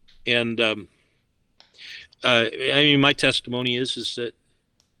 And I mean, my testimony is that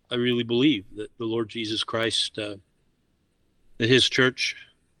I really believe that the Lord Jesus Christ, that his church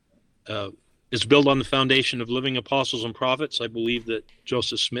is built on the foundation of living apostles and prophets. I believe that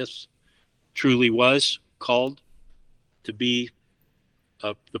Joseph Smith truly was called to be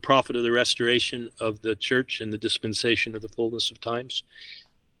the prophet of the restoration of the church and the dispensation of the fullness of times,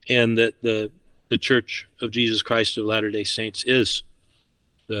 and that the Church of Jesus Christ of Latter-day Saints is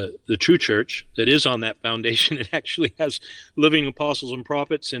the true church that is on that foundation. It actually has living apostles and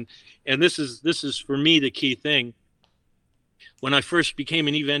prophets, and this is for me the key thing. When I first became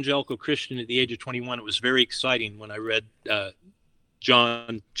an evangelical Christian at the age of 21, it was very exciting when I read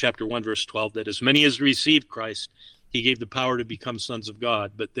John chapter 1, verse 12, that as many as received Christ, he gave the power to become sons of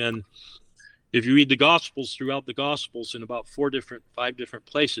God. But then if you read the Gospels, throughout the Gospels, in about 5 different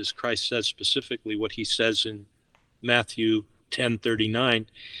places, Christ says specifically what he says in Matthew 10:39.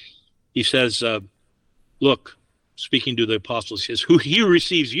 He says, look, speaking to the apostles, he says, he who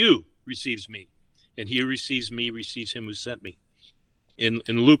receives you receives me, and he who receives me receives him who sent me. In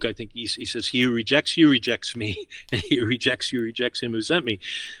Luke, I think he says, he who rejects you rejects me, and he who rejects you rejects him who sent me.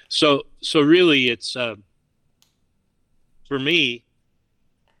 So really, it's for me,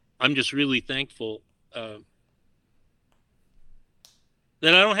 I'm just really thankful that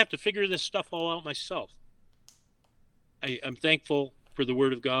I don't have to figure this stuff all out myself. I'm thankful for the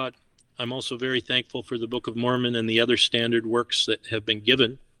Word of God. I'm also very thankful for the Book of Mormon and the other standard works that have been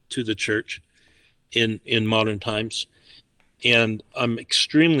given to the church in modern times. And I'm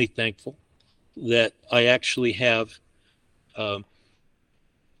extremely thankful that I actually have, that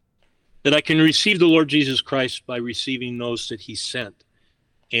I can receive the Lord Jesus Christ by receiving those that he sent.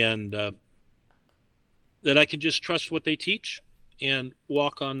 And that I can just trust what they teach and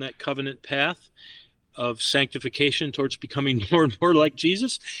walk on that covenant path of sanctification towards becoming more and more like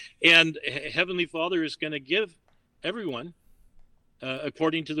Jesus. And Heavenly Father is going to give everyone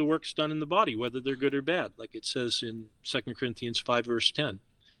according to the works done in the body, whether they're good or bad, like it says in 2 Corinthians 5, verse 10.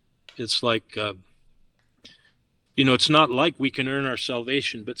 It's like, it's not like we can earn our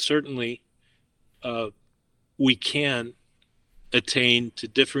salvation, but certainly we can attain to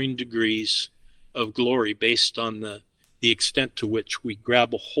differing degrees of glory based on the extent to which we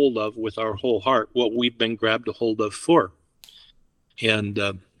grab a hold of with our whole heart what we've been grabbed a hold of for. And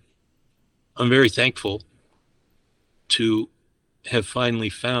I'm very thankful to have finally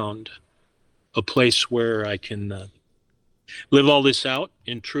found a place where I can live all this out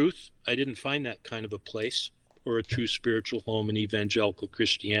in truth. I didn't find that kind of a place or a true spiritual home in evangelical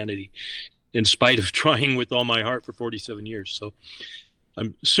Christianity, in spite of trying with all my heart for 47 years. So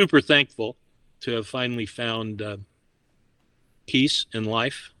I'm super thankful to have finally found peace and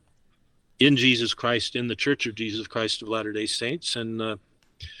life in Jesus Christ, in the Church of Jesus Christ of Latter-day Saints. And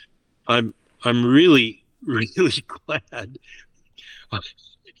I'm really, really glad.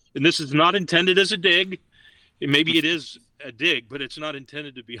 And this is not intended as a dig. Maybe it is a dig, but it's not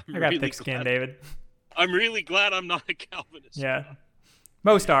intended to be. I got thick skin, David. I'm really glad I'm not a Calvinist. Yeah.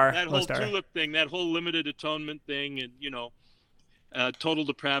 Most are. That whole tulip thing, that whole limited atonement thing, and, total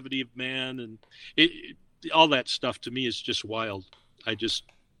depravity of man, and all that stuff to me is just wild. I just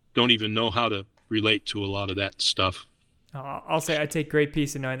don't even know how to relate to a lot of that stuff. I'll say I take great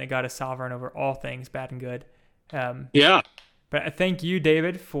peace in knowing that God is sovereign over all things, bad and good. Yeah. But I thank you,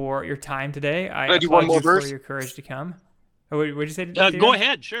 David, for your time today. I applaud you for your courage to come. Oh, what did you say? Go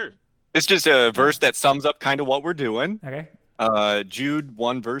ahead, sure. It's just a verse that sums up kind of what we're doing. Okay. Jude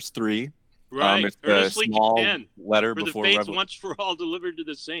 1, verse 3. Right. It's the small letter for before the faith once for all delivered to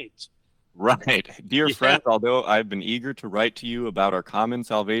the saints. Right. Dear friends, although I've been eager to write to you about our common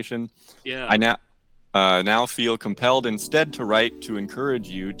salvation, I now feel compelled instead to write to encourage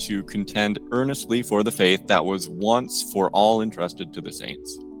you to contend earnestly for the faith that was once for all entrusted to the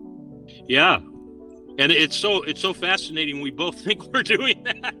saints. Yeah. And it's so fascinating. We both think we're doing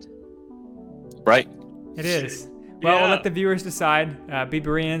that. Right. It is. Well, we'll let the viewers decide. Be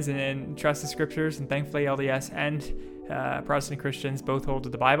Bereans and trust the scriptures, and thankfully LDS and Protestant Christians both hold to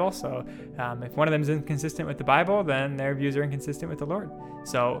the Bible. So if one of them is inconsistent with the Bible, then their views are inconsistent with the Lord.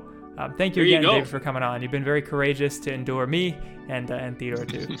 So thank you again, David, for coming on. You've been very courageous to endure me and Theodore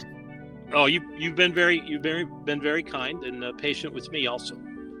too. Oh, you've been very kind and patient with me also.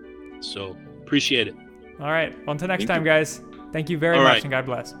 So appreciate it. All right. Well, until next time, guys. Thank you very much, and God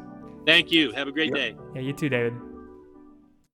bless. Thank you. Have a great day. Yeah, you too, David.